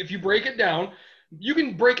 But if you break it down, you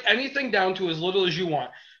can break anything down to as little as you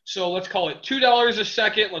want. So let's call it $2 a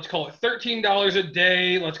second. Let's call it $13 a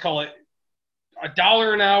day. Let's call it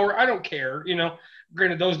 $1 an hour. I don't care. You know,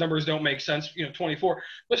 granted, those numbers don't make sense, you know, 24,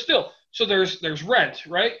 but still. So there's rent,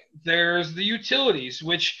 right? There's the utilities,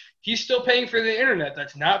 which he's still paying for the internet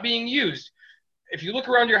that's not being used. If you look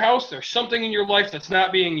around your house, there's something in your life that's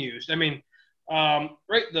not being used. I mean,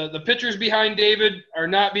 right, the pictures behind David are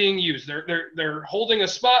not being used. They're holding a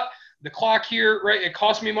spot. The clock here, right, it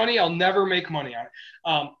costs me money. I'll never make money on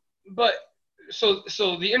it. But so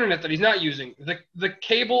the internet that he's not using, the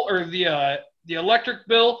cable or the electric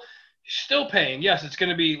bill, still paying. Yes, it's going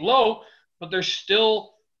to be low, but there's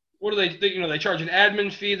still, what do they charge an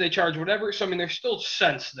admin fee, they charge whatever. So I mean, there's still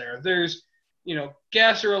cents there. There's, you know,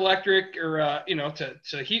 gas or electric or you know,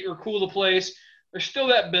 to heat or cool the place. There's still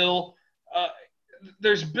that bill.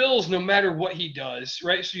 There's bills no matter what he does,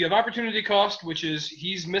 right? So you have opportunity cost, which is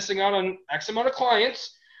he's missing out on X amount of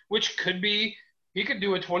clients, which could be he could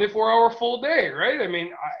do a 24-hour full day, right? I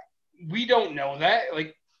mean, we don't know that.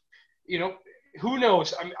 Like, you know, who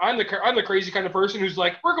knows? I'm the crazy kind of person who's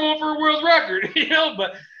like, we're going for a world record,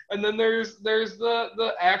 But and then there's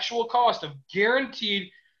the actual cost of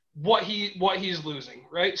guaranteed what he's losing,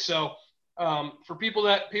 right? So for people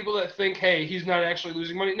that think, hey, he's not actually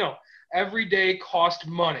losing money, no. Every day costs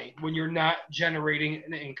money when you're not generating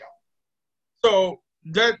an income. So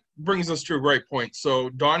that brings us to a great point. So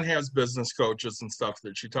Dawn has business coaches and stuff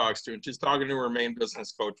that she talks to, and she's talking to her main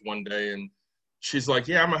business coach one day, and she's like,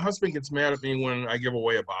 yeah, my husband gets mad at me when I give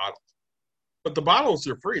away a bottle. But the bottles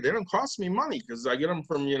are free. They don't cost me money because I get them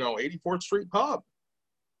from, 84th Street Pub.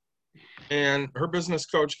 And her business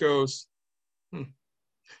coach goes,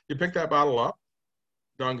 you pick that bottle up?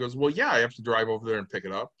 Dawn goes, well, yeah, I have to drive over there and pick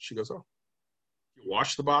it up. She goes, oh, you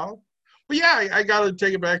wash the bottle? Well, yeah, I got to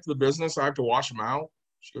take it back to the business. I have to wash them out.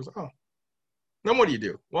 She goes, oh. Then what do you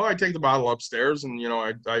do? Well, I take the bottle upstairs and,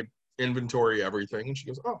 I inventory everything. And she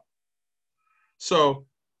goes, oh. So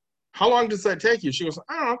how long does that take you? She goes,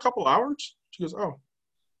 I don't know, a couple hours. She goes, oh,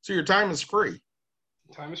 so your time is free.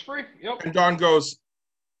 Time is free, yep. And Dawn goes,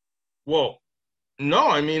 well, no,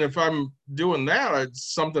 I mean, if I'm doing that,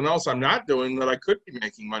 it's something else I'm not doing that I could be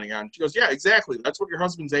making money on. She goes, yeah, exactly. That's what your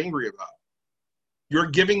husband's angry about. You're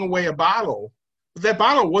giving away a bottle, but that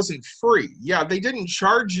bottle wasn't free. Yeah, they didn't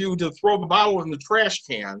charge you to throw the bottle in the trash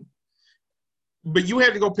can, but you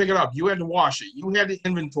had to go pick it up. You had to wash it. You had to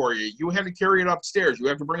inventory it. You had to carry it upstairs. You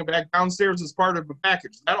have to bring it back downstairs as part of the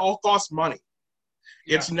package. That all costs money.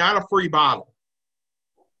 Yeah. It's not a free bottle.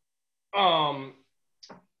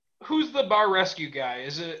 Who's the bar rescue guy?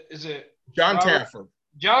 Is it John Taffer?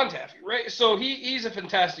 John Taffer, right? So he's a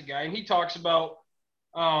fantastic guy, and he talks about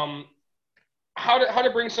how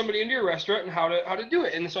to bring somebody into your restaurant and how to do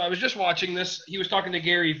it. And so I was just watching this. He was talking to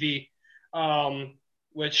Gary Vee,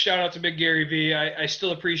 which shout out to big Gary Vee. I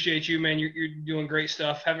still appreciate you, man. You're doing great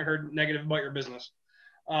stuff. Haven't heard negative about your business.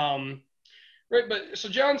 Right. But so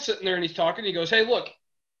John's sitting there and he's talking. He goes, hey, look,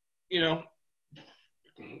 you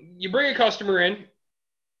bring a customer in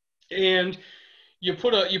and you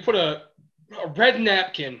put a red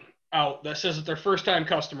napkin out that says that they're first time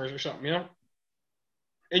customers or something,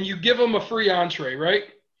 and you give them a free entree, right?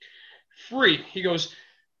 Free. He goes,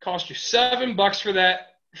 cost you $7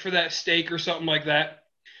 for that steak or something like that.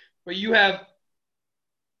 But you have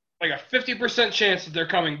like a 50% chance that they're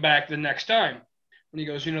coming back the next time. And he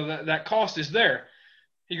goes, that cost is there.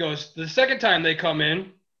 He goes, the second time they come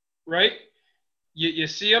in, right? You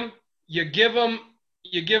see them, you give them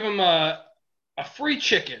a free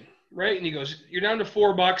chicken, right? And he goes, you're down to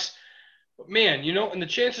 $4. But man, and the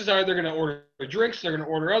chances are they're going to order drinks, they're going to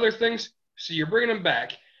order other things. So you're bringing them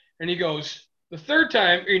back. And he goes, the third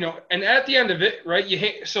time, and at the end of it, right,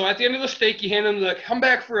 so at the end of the steak, you hand them come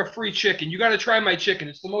back for a free chicken. You got to try my chicken.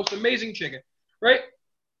 It's the most amazing chicken, right?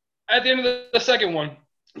 At the end of the second one,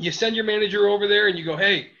 you send your manager over there and you go,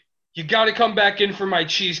 hey, you got to come back in for my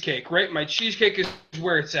cheesecake, right? My cheesecake is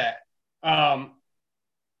where it's at.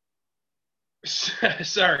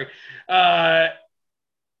 Sorry. And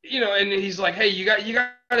he's like, hey, you got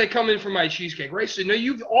to come in for my cheesecake, right? So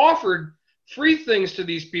you've offered free things to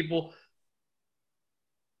these people.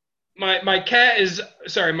 My cat is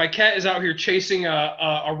out here chasing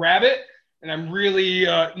a rabbit, and I'm really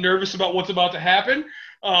nervous about what's about to happen.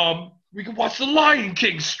 We can watch The Lion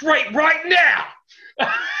King straight right now.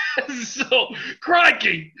 So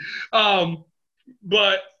crikey.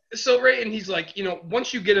 But so right, and he's like,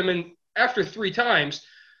 once you get them in after 3 times,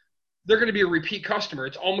 they're going to be a repeat customer.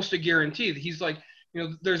 It's almost a guarantee. He's like,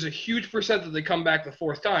 there's a huge percent that they come back the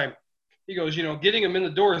 4th time. He goes, getting them in the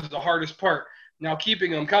door is the hardest part. Now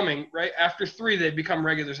keeping them coming, right? After 3, they become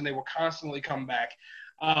regulars and they will constantly come back.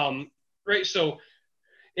 Right. So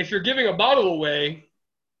if you're giving a bottle away,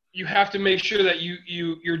 you have to make sure that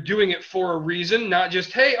you're doing it for a reason, not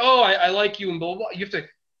just, hey, I like you and blah, blah, blah. You have to,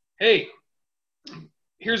 hey,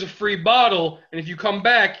 here's a free bottle. And if you come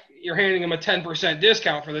back, you're handing them a 10%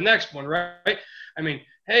 discount for the next one, right? I mean,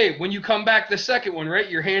 hey, when you come back the second one, right,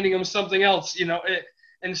 you're handing them something else,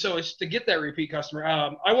 and so it's to get that repeat customer.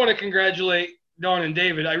 I want to congratulate Dawn and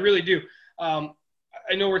David. I really do. I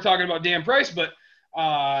know we're talking about Dan Price, but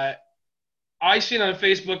I seen on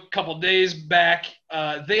Facebook a couple days back,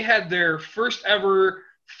 they had their first ever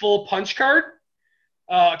full punch card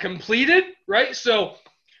completed, right? So,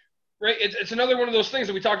 right, it's another one of those things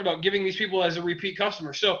that we talked about, giving these people as a repeat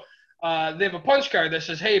customer. So they have a punch card that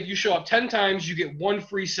says, hey, if you show up 10 times, you get 1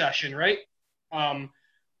 free session, right?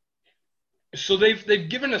 So they've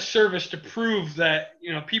given a service to prove that,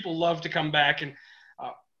 people love to come back. And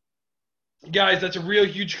guys, that's a real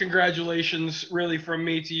huge congratulations really from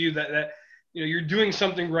me to you that you're doing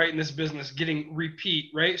something right in this business, getting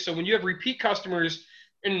repeat, right? So when you have repeat customers,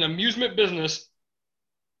 in an amusement business,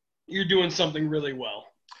 you're doing something really well.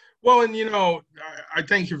 Well, and I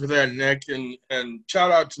thank you for that, Nick, and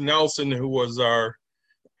shout out to Nelson, who was our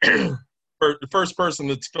the first person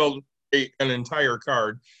that's filled an entire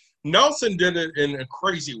card. Nelson did it in a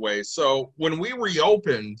crazy way. So when we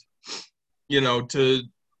reopened, to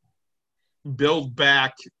build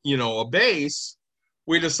back, a base,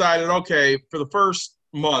 we decided, okay, for the first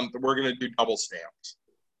month, we're going to do double stamps.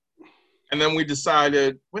 And then we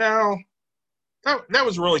decided, well, that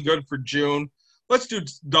was really good for June. Let's do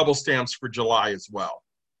double stamps for July as well.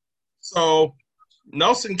 So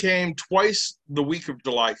Nelson came twice the week of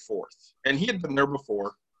July 4th, and he had been there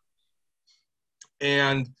before.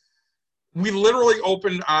 And we literally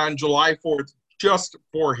opened on July 4th just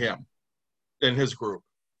for him and his group.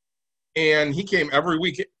 And he came every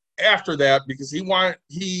week after that because he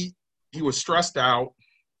was stressed out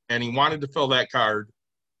and he wanted to fill that card.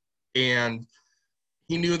 And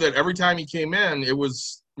he knew that every time he came in, it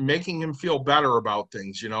was making him feel better about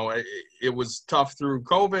things. It was tough through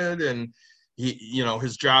COVID, and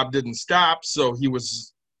his job didn't stop. So he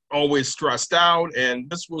was always stressed out, and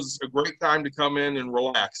this was a great time to come in and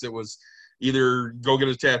relax. It was either go get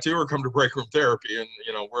a tattoo or come to break room therapy, and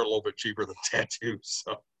we're a little bit cheaper than tattoos.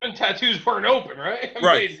 So. And tattoos weren't open, right?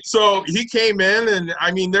 Right. So he came in, and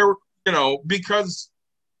there, because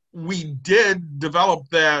we did develop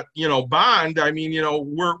that, bond.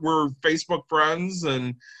 We're Facebook friends,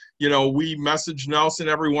 and we message Nelson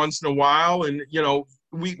every once in a while, and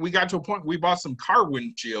we got to a point we bought some car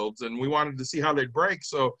windshields, and we wanted to see how they'd break.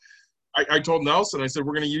 So I told Nelson, I said,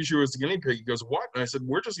 we're going to use you as a guinea pig. He goes, what? And I said,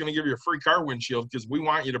 we're just going to give you a free car windshield because we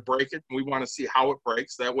want you to break it, and we want to see how it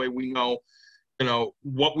breaks. That way we know,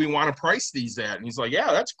 what we want to price these at. And he's like,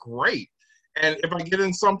 yeah, that's great. And if I get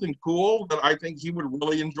in something cool that I think he would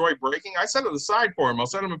really enjoy breaking, I set it aside for him. I'll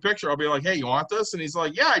send him a picture. I'll be like, hey, you want this? And he's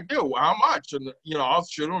like, yeah, I do. How much? And, I'll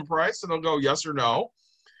shoot him a price, and he'll go yes or no.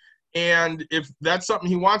 And if that's something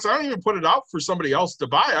he wants, I don't even put it out for somebody else to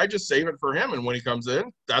buy. I just save it for him. And when he comes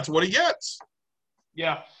in, that's what he gets.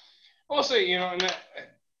 Yeah. I'll say,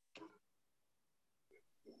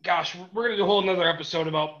 gosh, we're going to do a whole another episode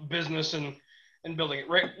about business and building it,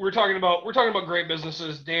 right? We're talking about great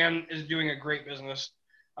businesses. Dan is doing a great business.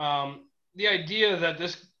 The idea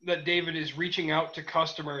that David is reaching out to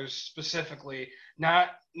customers specifically,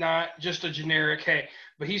 not just a generic, hey,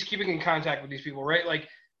 but he's keeping in contact with these people, right? Like,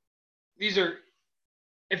 these are,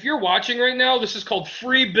 if you're watching right now, this is called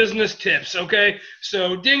free business tips, okay?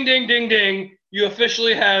 So ding, ding, ding, ding, you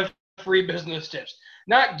officially have free business tips.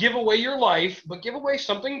 Not give away your life, but give away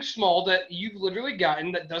something small that you've literally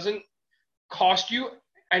gotten that doesn't cost you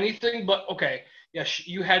anything but, okay, yes,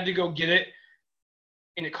 you had to go get it,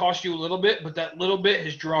 and it cost you a little bit, but that little bit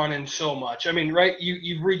has drawn in so much. Right?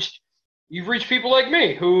 You've reached people like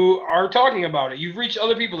me who are talking about it. You've reached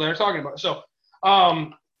other people that are talking about it. So,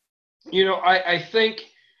 I think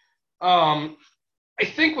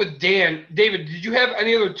with Dan, David, did you have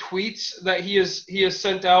any other tweets that he has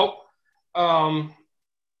sent out?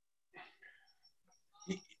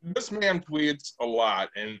 This man tweets a lot,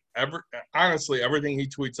 and honestly, everything he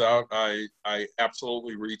tweets out, I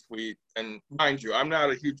absolutely retweet. And mind you, I'm not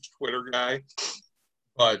a huge Twitter guy,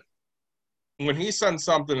 but when he sends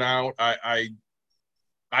something out, I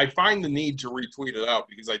find the need to retweet it out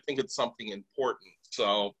because I think it's something important.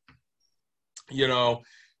 So,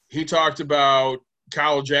 he talked about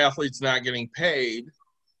college athletes not getting paid.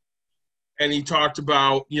 And he talked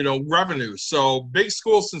about, revenue. So big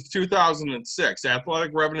school since 2006.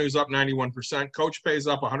 Athletic revenue is up 91%. Coach pays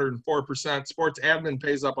up 104%. Sports admin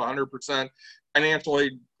pays up 100%. Financial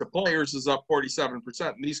aid to players is up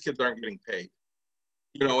 47%. And these kids aren't getting paid.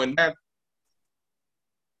 And that,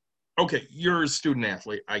 okay, you're a student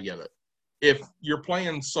athlete. I get it. If you're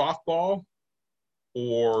playing softball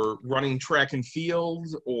or running track and field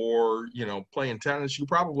or, playing tennis, you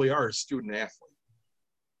probably are a student athlete.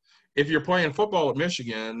 If you're playing football at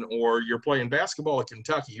Michigan or you're playing basketball at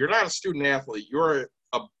Kentucky, you're not a student athlete. You're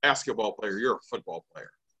a basketball player. You're a football player.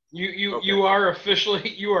 You are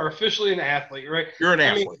officially an athlete, right? You're an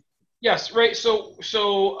athlete. Yes, right. So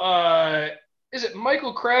is it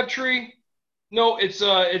Michael Crabtree? No, it's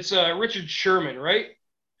Richard Sherman, right?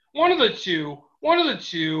 One of the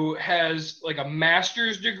two has like a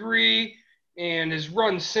master's degree and has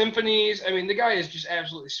run symphonies. The guy is just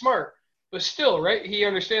absolutely smart. But still, right, he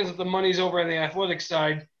understands that the money's over on the athletic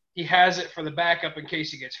side. He has it for the backup in case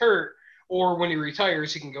he gets hurt, or when he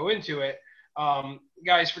retires, he can go into it.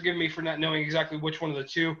 Guys, forgive me for not knowing exactly which one of the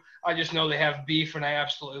two. I just know they have beef, and I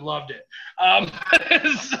absolutely loved it.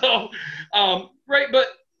 Right, but,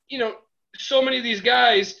 so many of these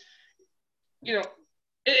guys,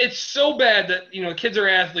 it's so bad that, you know, kids are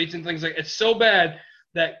athletes and things like, it's so bad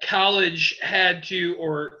that college had to,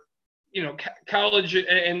 or, you know, college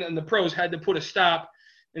and the pros had to put a stop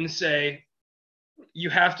and say, you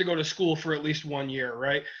have to go to school for at least 1 year,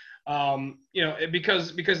 right? You know,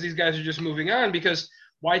 because these guys are just moving on. Because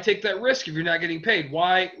why take that risk if you're not getting paid?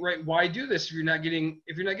 Why, right? Why do this if you're not getting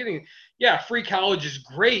Yeah, free college is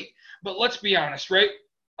great, but let's be honest, right?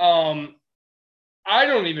 I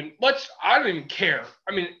don't even care.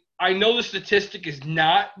 I mean, I know the statistic is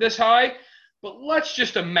not this high, but let's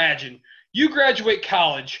just imagine you graduate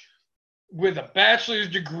college with a bachelor's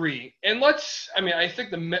degree, and I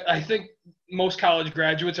think most college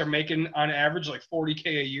graduates are making on average like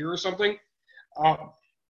 $40K a year or something.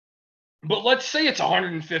 But let's say it's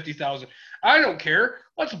 150,000. I don't care.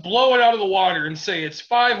 Let's blow it out of the water and say it's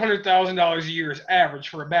 $500,000 a year as average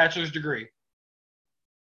for a bachelor's degree.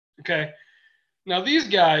 Okay. Now these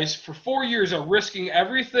guys for 4 years are risking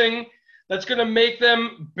everything that's going to make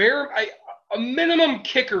them a minimum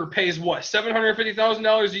kicker pays what,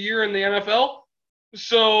 $750,000 a year in the NFL.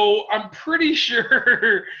 So I'm pretty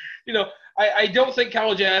sure, you know, I don't think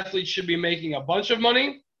college athletes should be making a bunch of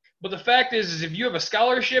money. But the fact is if you have a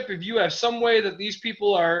scholarship, if you have some way that these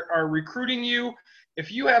people are recruiting you,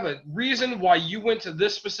 if you have a reason why you went to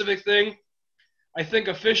this specific thing, I think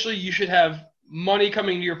officially you should have money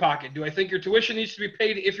coming to your pocket. Do I think your tuition needs to be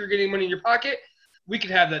paid if you're getting money in your pocket? We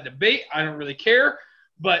could have that debate. I don't really care.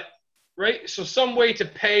 But, right, so some way to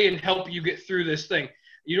pay and help you get through this thing.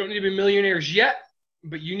 You don't need to be millionaires yet,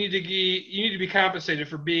 but you need to be compensated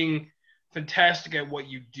for being fantastic at what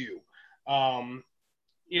you do.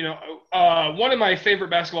 You know, one of my favorite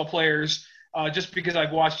basketball players, just because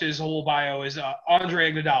I've watched his whole bio, is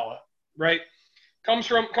Andre Iguodala. Right, comes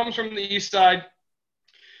from the East Side,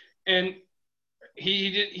 and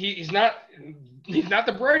he's not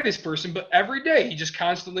the brightest person, but every day he just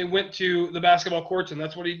constantly went to the basketball courts, and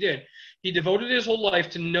that's what he did. He devoted his whole life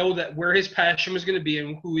to know that where his passion was going to be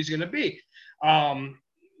and who he's going to be.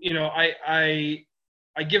 You know, I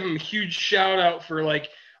give him a huge shout out for like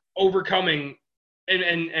overcoming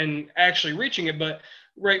and actually reaching it, but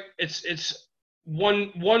right, it's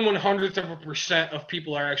 1/100% of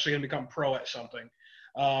people are actually going to become pro at something.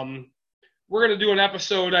 We're going to do an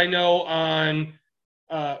episode, I know, on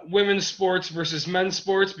women's sports versus men's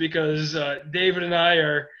sports, because David and I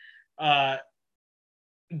are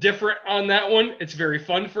different on that one. It's very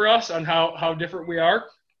fun for us on how different we are.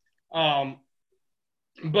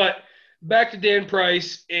 But back to Dan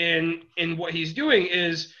Price and what he's doing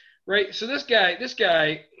is, right, so this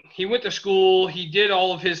guy, he went to school, he did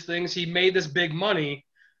all of his things, he made this big money,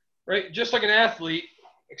 right, just like an athlete,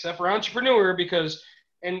 except for entrepreneur, because,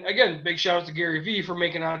 and again, big shout out to Gary Vee for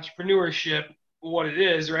making entrepreneurship what it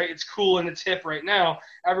is, right? It's cool and it's hip right now.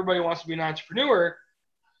 Everybody wants to be an entrepreneur,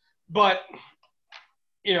 but,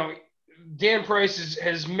 you know, Dan Price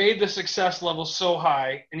has made the success level so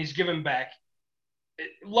high, and he's given back.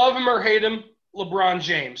 Love him or hate him, LeBron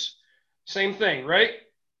James, same thing, right?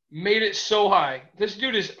 Made it so high. This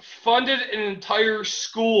dude has funded an entire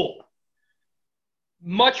school.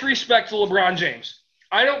 Much respect to LeBron James.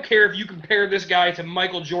 I don't care if you compare this guy to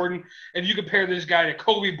Michael Jordan, if you compare this guy to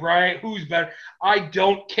Kobe Bryant, who's better. I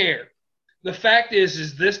don't care. The fact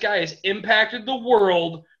is this guy has impacted the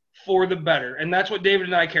world for the better. And that's what David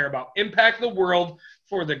and I care about. Impact the world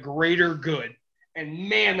for the greater good. And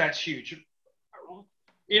man, that's huge.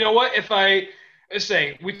 You know what? If I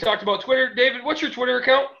say, we talked about Twitter. David, what's your Twitter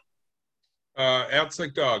account? At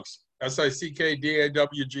Sick Dogs.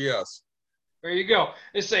 SICKDAWGS. There you go.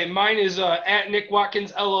 Let's say mine is at Nick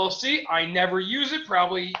Watkins LLC. I never use it,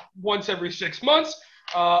 probably once every 6 months.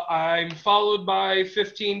 I'm followed by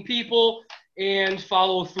 15 people and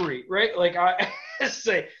follow 3, right? Like I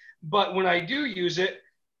say, but when I do use it,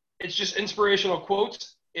 it's just inspirational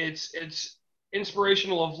quotes. It's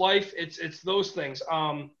inspirational of life. It's those things.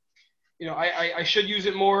 You know, I should use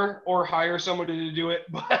it more or hire somebody to do it,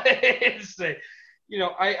 but it's, you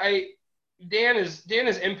know, Dan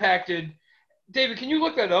has impacted. David, can you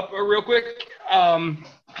look that up real quick? How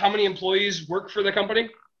many employees work for the company?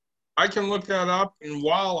 I can look that up, and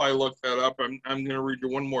while I look that up, I'm going to read you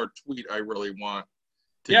one more tweet I really want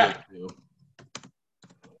to get to.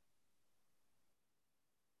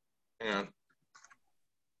 Yeah.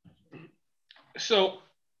 So,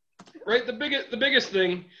 right, the biggest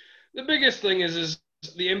thing is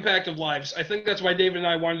the impact of lives. I think that's why David and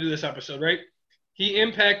I wanted to do this episode, right? He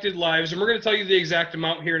impacted lives, and we're going to tell you the exact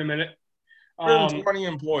amount here in a minute. 120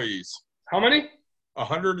 employees. How many?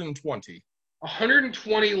 120.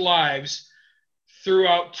 120 lives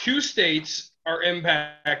throughout 2 states are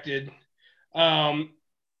impacted. And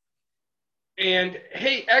And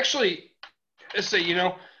hey, actually, let's say,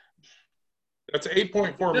 that's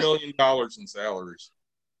 $8.4 million in salaries.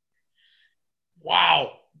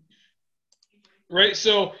 Wow. Right.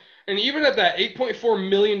 So, and even at that $8.4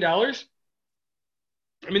 million, I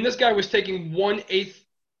mean, this guy was taking one eighth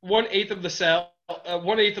of the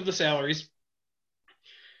salaries,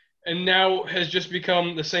 and now has just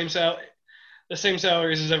become the same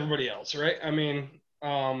salaries as everybody else, right? I mean,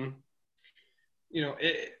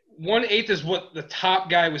 1/8 is what the top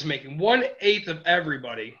guy was making. 1/8 of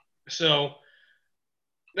everybody. So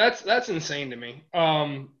that's insane to me.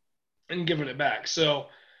 And giving it back. So,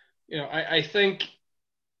 I think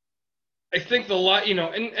the lot,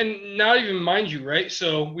 and not even mind you, right?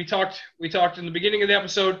 So we talked in the beginning of the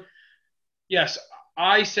episode. Yes,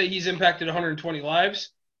 I say he's impacted 120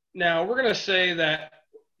 lives. Now we're gonna say that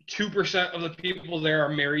 2% of the people there are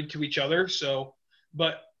married to each other. So,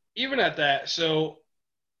 but even at that, so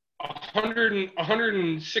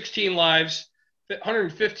 116 lives,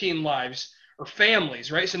 115 lives or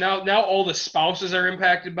families, right? So now all the spouses are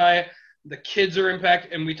impacted by it. The kids are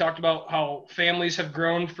impacted, and we talked about how families have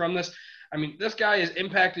grown from this. I mean, this guy has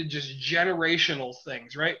impacted just generational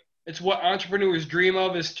things, right? It's what entrepreneurs dream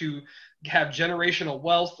of, is to have generational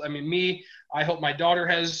wealth. I mean, I hope my daughter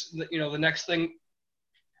has, the next thing.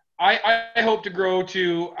 I hope to grow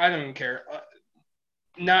to, I don't even care,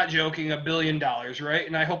 not joking, $1 billion, right?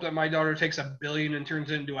 And I hope that my daughter takes $1 billion and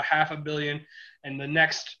turns it into $500 million, and the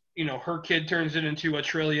next, her kid turns it into $1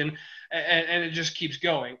 trillion, and it just keeps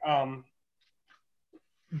going.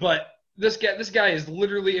 But this guy has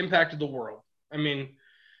literally impacted the world. I mean,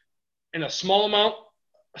 in a small amount,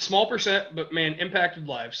 a small percent, but man, impacted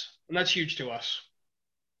lives, and that's huge to us.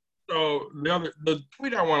 So the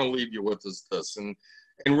tweet I want to leave you with is this, and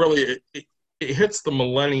really it hits the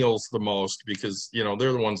millennials the most, because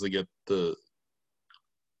they're the ones that get the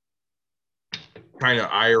kind of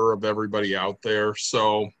ire of everybody out there.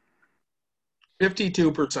 So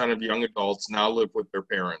 52% of young adults now live with their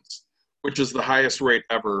parents, which is the highest rate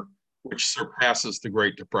ever, which surpasses the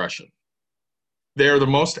Great Depression. They are the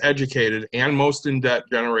most educated and most in-debt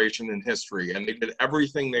generation in history, and they did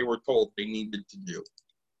everything they were told they needed to do.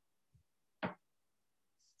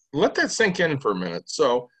 Let that sink in for a minute.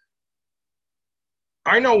 So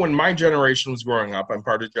I know when my generation was growing up, I'm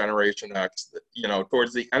part of Generation X,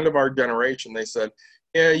 towards the end of our generation, they said,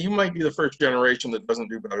 yeah, you might be the first generation that doesn't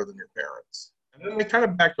do better than your parents. And then they kind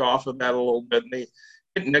of backed off of that a little bit, and they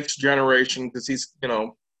hit next generation, because he's,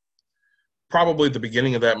 probably the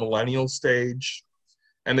beginning of that millennial stage.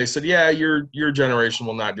 And they said, yeah, your generation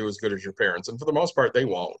will not do as good as your parents. And for the most part, they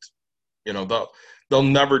won't. They'll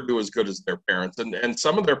never do as good as their parents. And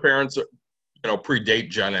some of their parents, predate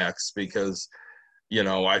Gen X, because,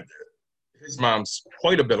 his mom's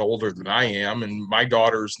quite a bit older than I am, and my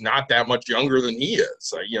daughter's not that much younger than he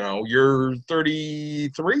is. You're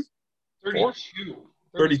 33? 32.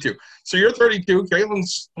 So you're 32.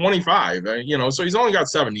 Caitlin's 25. So he's only got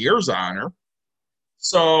 7 years on her.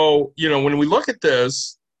 So, when we look at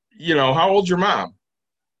this, how old's your mom?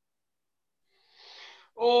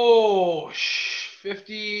 Oh,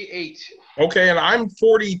 58. Okay, and I'm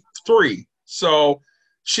 43. So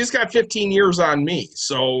she's got 15 years on me.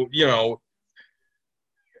 So,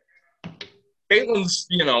 Caitlin's,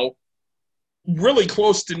 really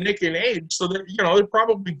close to Nick in age. So they're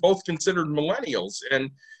probably both considered millennials. And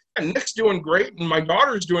Nick's doing great, and my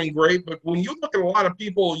daughter's doing great. But when you look at a lot of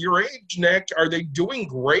people your age, Nick, are they doing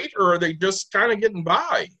great, or are they just kind of getting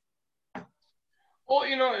by? Well,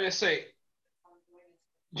 I say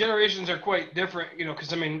generations are quite different,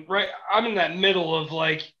 because right, I'm in that middle of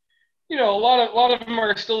a lot of them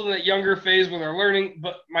are still in that younger phase where they're learning.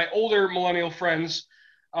 But my older millennial friends,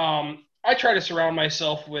 I try to surround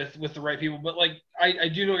myself with the right people. But I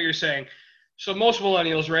do know what you're saying. So most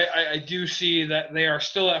millennials, right, I do see that they are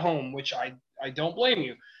still at home, which I don't blame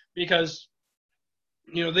you, because,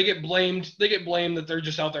 they get blamed that they're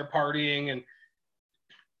just out there partying,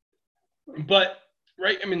 but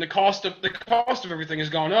right, the cost of everything has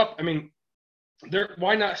gone up.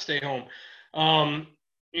 Why not stay home? I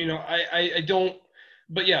don't,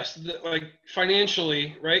 but yes,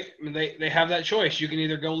 financially, right, they have that choice. You can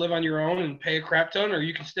either go live on your own and pay a crap ton, or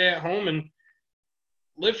you can stay at home and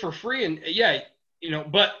live for free. And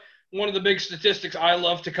but one of the big statistics I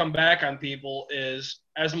love to come back on people is,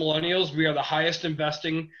 as millennials, we are the highest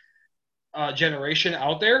investing generation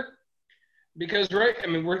out there, because right,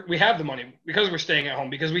 we have the money because we're staying at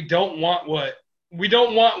home, because we don't want what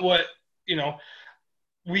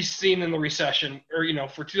we seen in the recession, or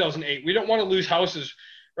for 2008. We don't want to lose houses,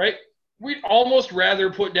 right? We'd almost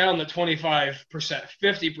rather put down the 25%,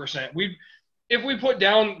 50%. if we put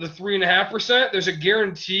down the 3.5%, there's a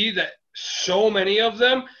guarantee that so many of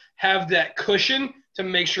them have that cushion to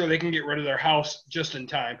make sure they can get rid of their house just in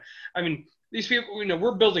time. I mean, these people,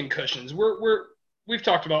 we're building cushions. We've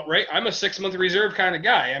talked about, right? I'm a 6-month reserve kind of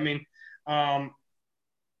guy. I mean,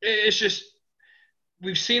 it's just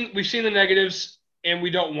we've seen the negatives and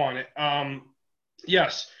we don't want it.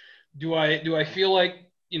 Yes. Do I feel like,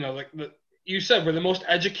 like you said, we're the most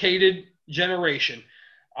educated generation?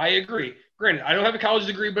 I agree. Granted, I don't have a college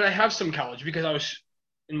degree, but I have some college because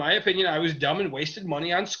in my opinion, I was dumb and wasted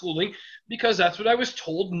money on schooling because that's what I was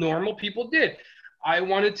told normal people did. I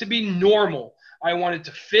wanted to be normal. I wanted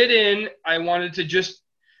to fit in. I wanted to just,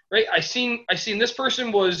 right? I seen this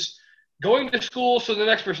person was going to school, so the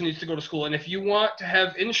next person needs to go to school. And if you want to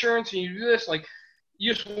have insurance and you do this, like,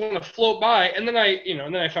 you just want to float by. And then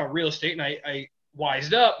I found real estate and I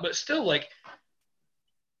wised up, but still, like,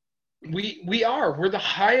 we're the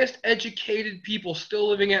highest educated people still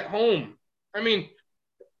living at home. I mean,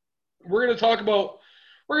 we're going to talk about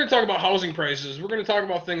housing prices. We're going to talk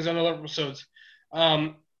about things on other episodes.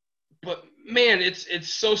 But man,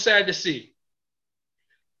 it's so sad to see.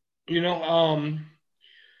 I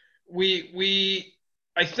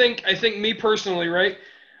think me personally, right?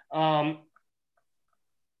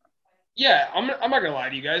 Yeah, I'm not gonna lie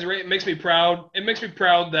to you guys, right? It makes me proud. It makes me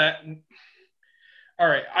proud that. All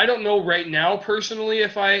right, I don't know right now personally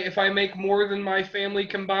if I make more than my family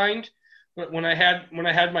combined, but when I had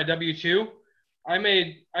my W-2, I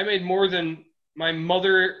made more than my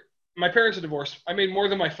mother. My parents are divorced. I made more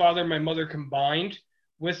than my father and my mother combined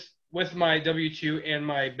with my W-2 and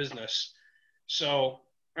my business. So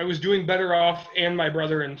I was doing better off, and my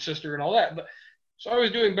brother and sister and all that. But so I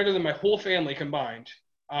was doing better than my whole family combined.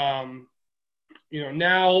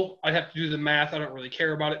 Now I have to do the math. I don't really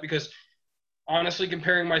care about it because honestly,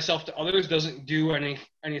 comparing myself to others doesn't do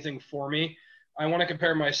anything for me. I want to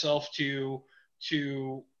compare myself to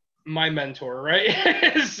my mentor, right?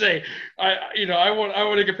 I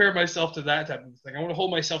want to compare myself to that type of thing. I want to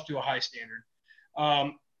hold myself to a high standard.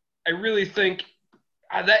 I really think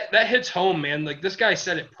that hits home, man. Like, this guy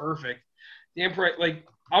said it perfect. The Emperor, like,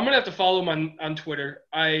 I'm gonna have to follow him on Twitter.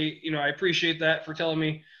 I appreciate that for telling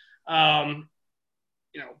me.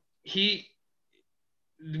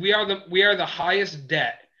 We are the highest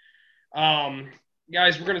debt.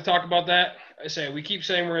 Guys, we're gonna talk about that. We keep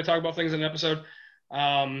saying we're gonna talk about things in an episode.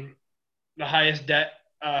 The highest debt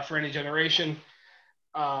for any generation.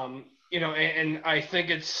 And I think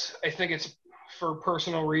it's for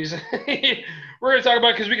personal reason. We're gonna talk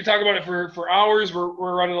about it because we can talk about it for hours. We're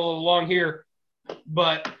running a little long here,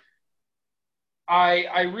 but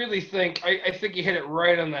I really think I think you hit it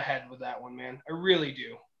right on the head with that one, man. I really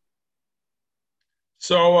do.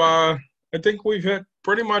 So I think we've hit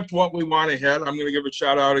pretty much what we want to hit. I'm going to give a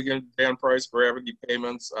shout out again to Dan Price, Gravity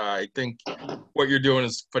Payments. I think what you're doing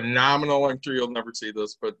is phenomenal. I'm sure you'll never see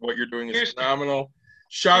this, but what you're doing is phenomenal.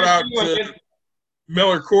 Shout out to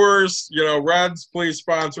Miller Coors. Reds, please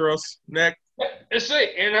sponsor us. Nick? It's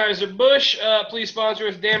it. Anheuser-Busch, please sponsor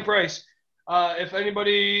us. Dan Price. If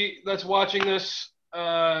anybody that's watching this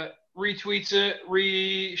retweets it,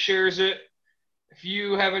 reshares it, if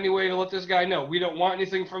you have any way to let this guy know, we don't want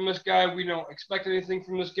anything from this guy. We don't expect anything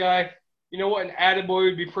from this guy. You know what? An attaboy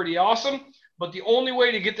would be pretty awesome. But the only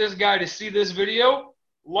way to get this guy to see this video,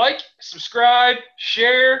 like, subscribe,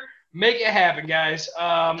 share, make it happen, guys.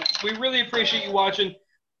 We really appreciate you watching.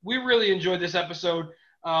 We really enjoyed this episode.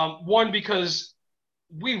 One, because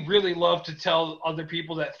we really love to tell other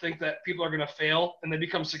people that think that people are going to fail and they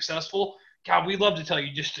become successful. God, we love to tell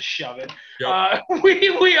you just to shove it. Yep.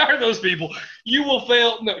 We are those people. You will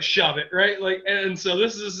fail. No, shove it, right? And so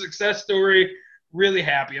this is a success story. Really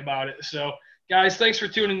happy about it. So, guys, thanks for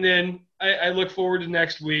tuning in. I look forward to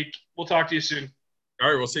next week. We'll talk to you soon. All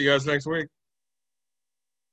right, we'll see you guys next week.